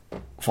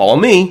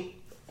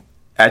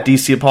at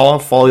DC Apollo.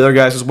 Follow the other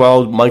guys as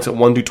well. Mike's at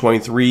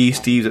 1223,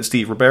 Steve's at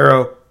Steve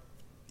Ribeiro,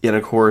 and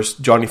of course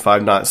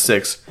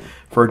Johnny596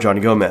 for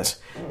Johnny Gomez.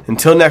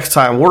 Until next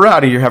time, we're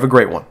out of here. Have a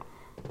great one.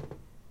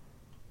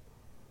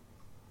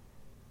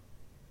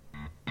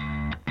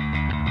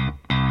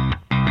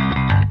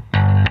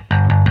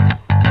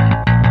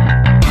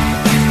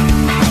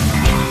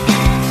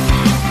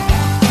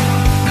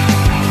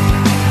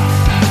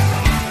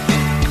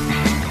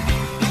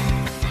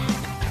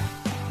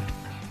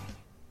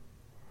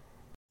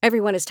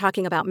 Everyone is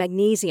talking about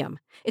magnesium.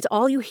 It's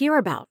all you hear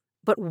about.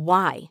 But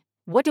why?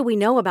 What do we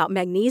know about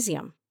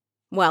magnesium?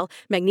 Well,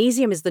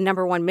 magnesium is the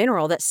number one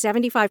mineral that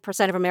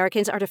 75% of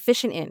Americans are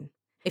deficient in.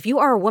 If you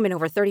are a woman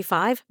over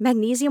 35,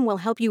 magnesium will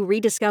help you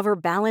rediscover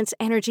balance,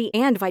 energy,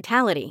 and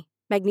vitality.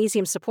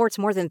 Magnesium supports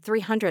more than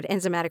 300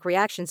 enzymatic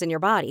reactions in your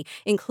body,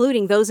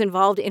 including those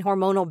involved in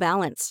hormonal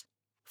balance.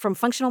 From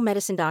functional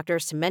medicine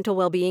doctors to mental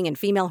well-being and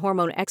female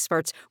hormone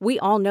experts, we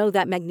all know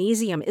that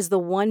magnesium is the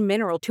one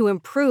mineral to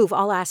improve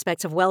all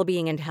aspects of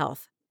well-being and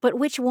health. But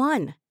which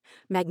one?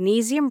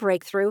 Magnesium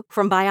Breakthrough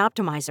from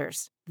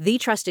Bioptimizers, the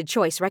trusted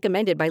choice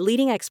recommended by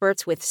leading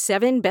experts with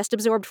 7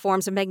 best-absorbed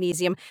forms of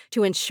magnesium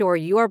to ensure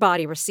your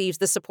body receives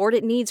the support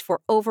it needs for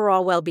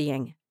overall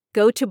well-being.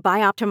 Go to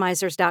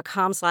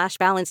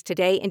bioptimizers.com/balance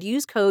today and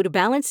use code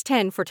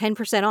BALANCE10 for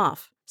 10%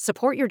 off.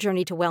 Support your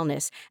journey to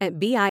wellness at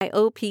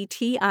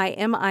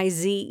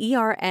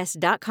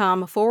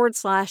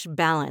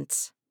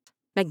bioptimizers.com/balance.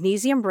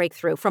 Magnesium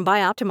Breakthrough from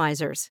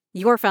Bioptimizers,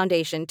 your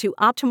foundation to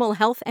optimal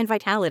health and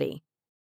vitality.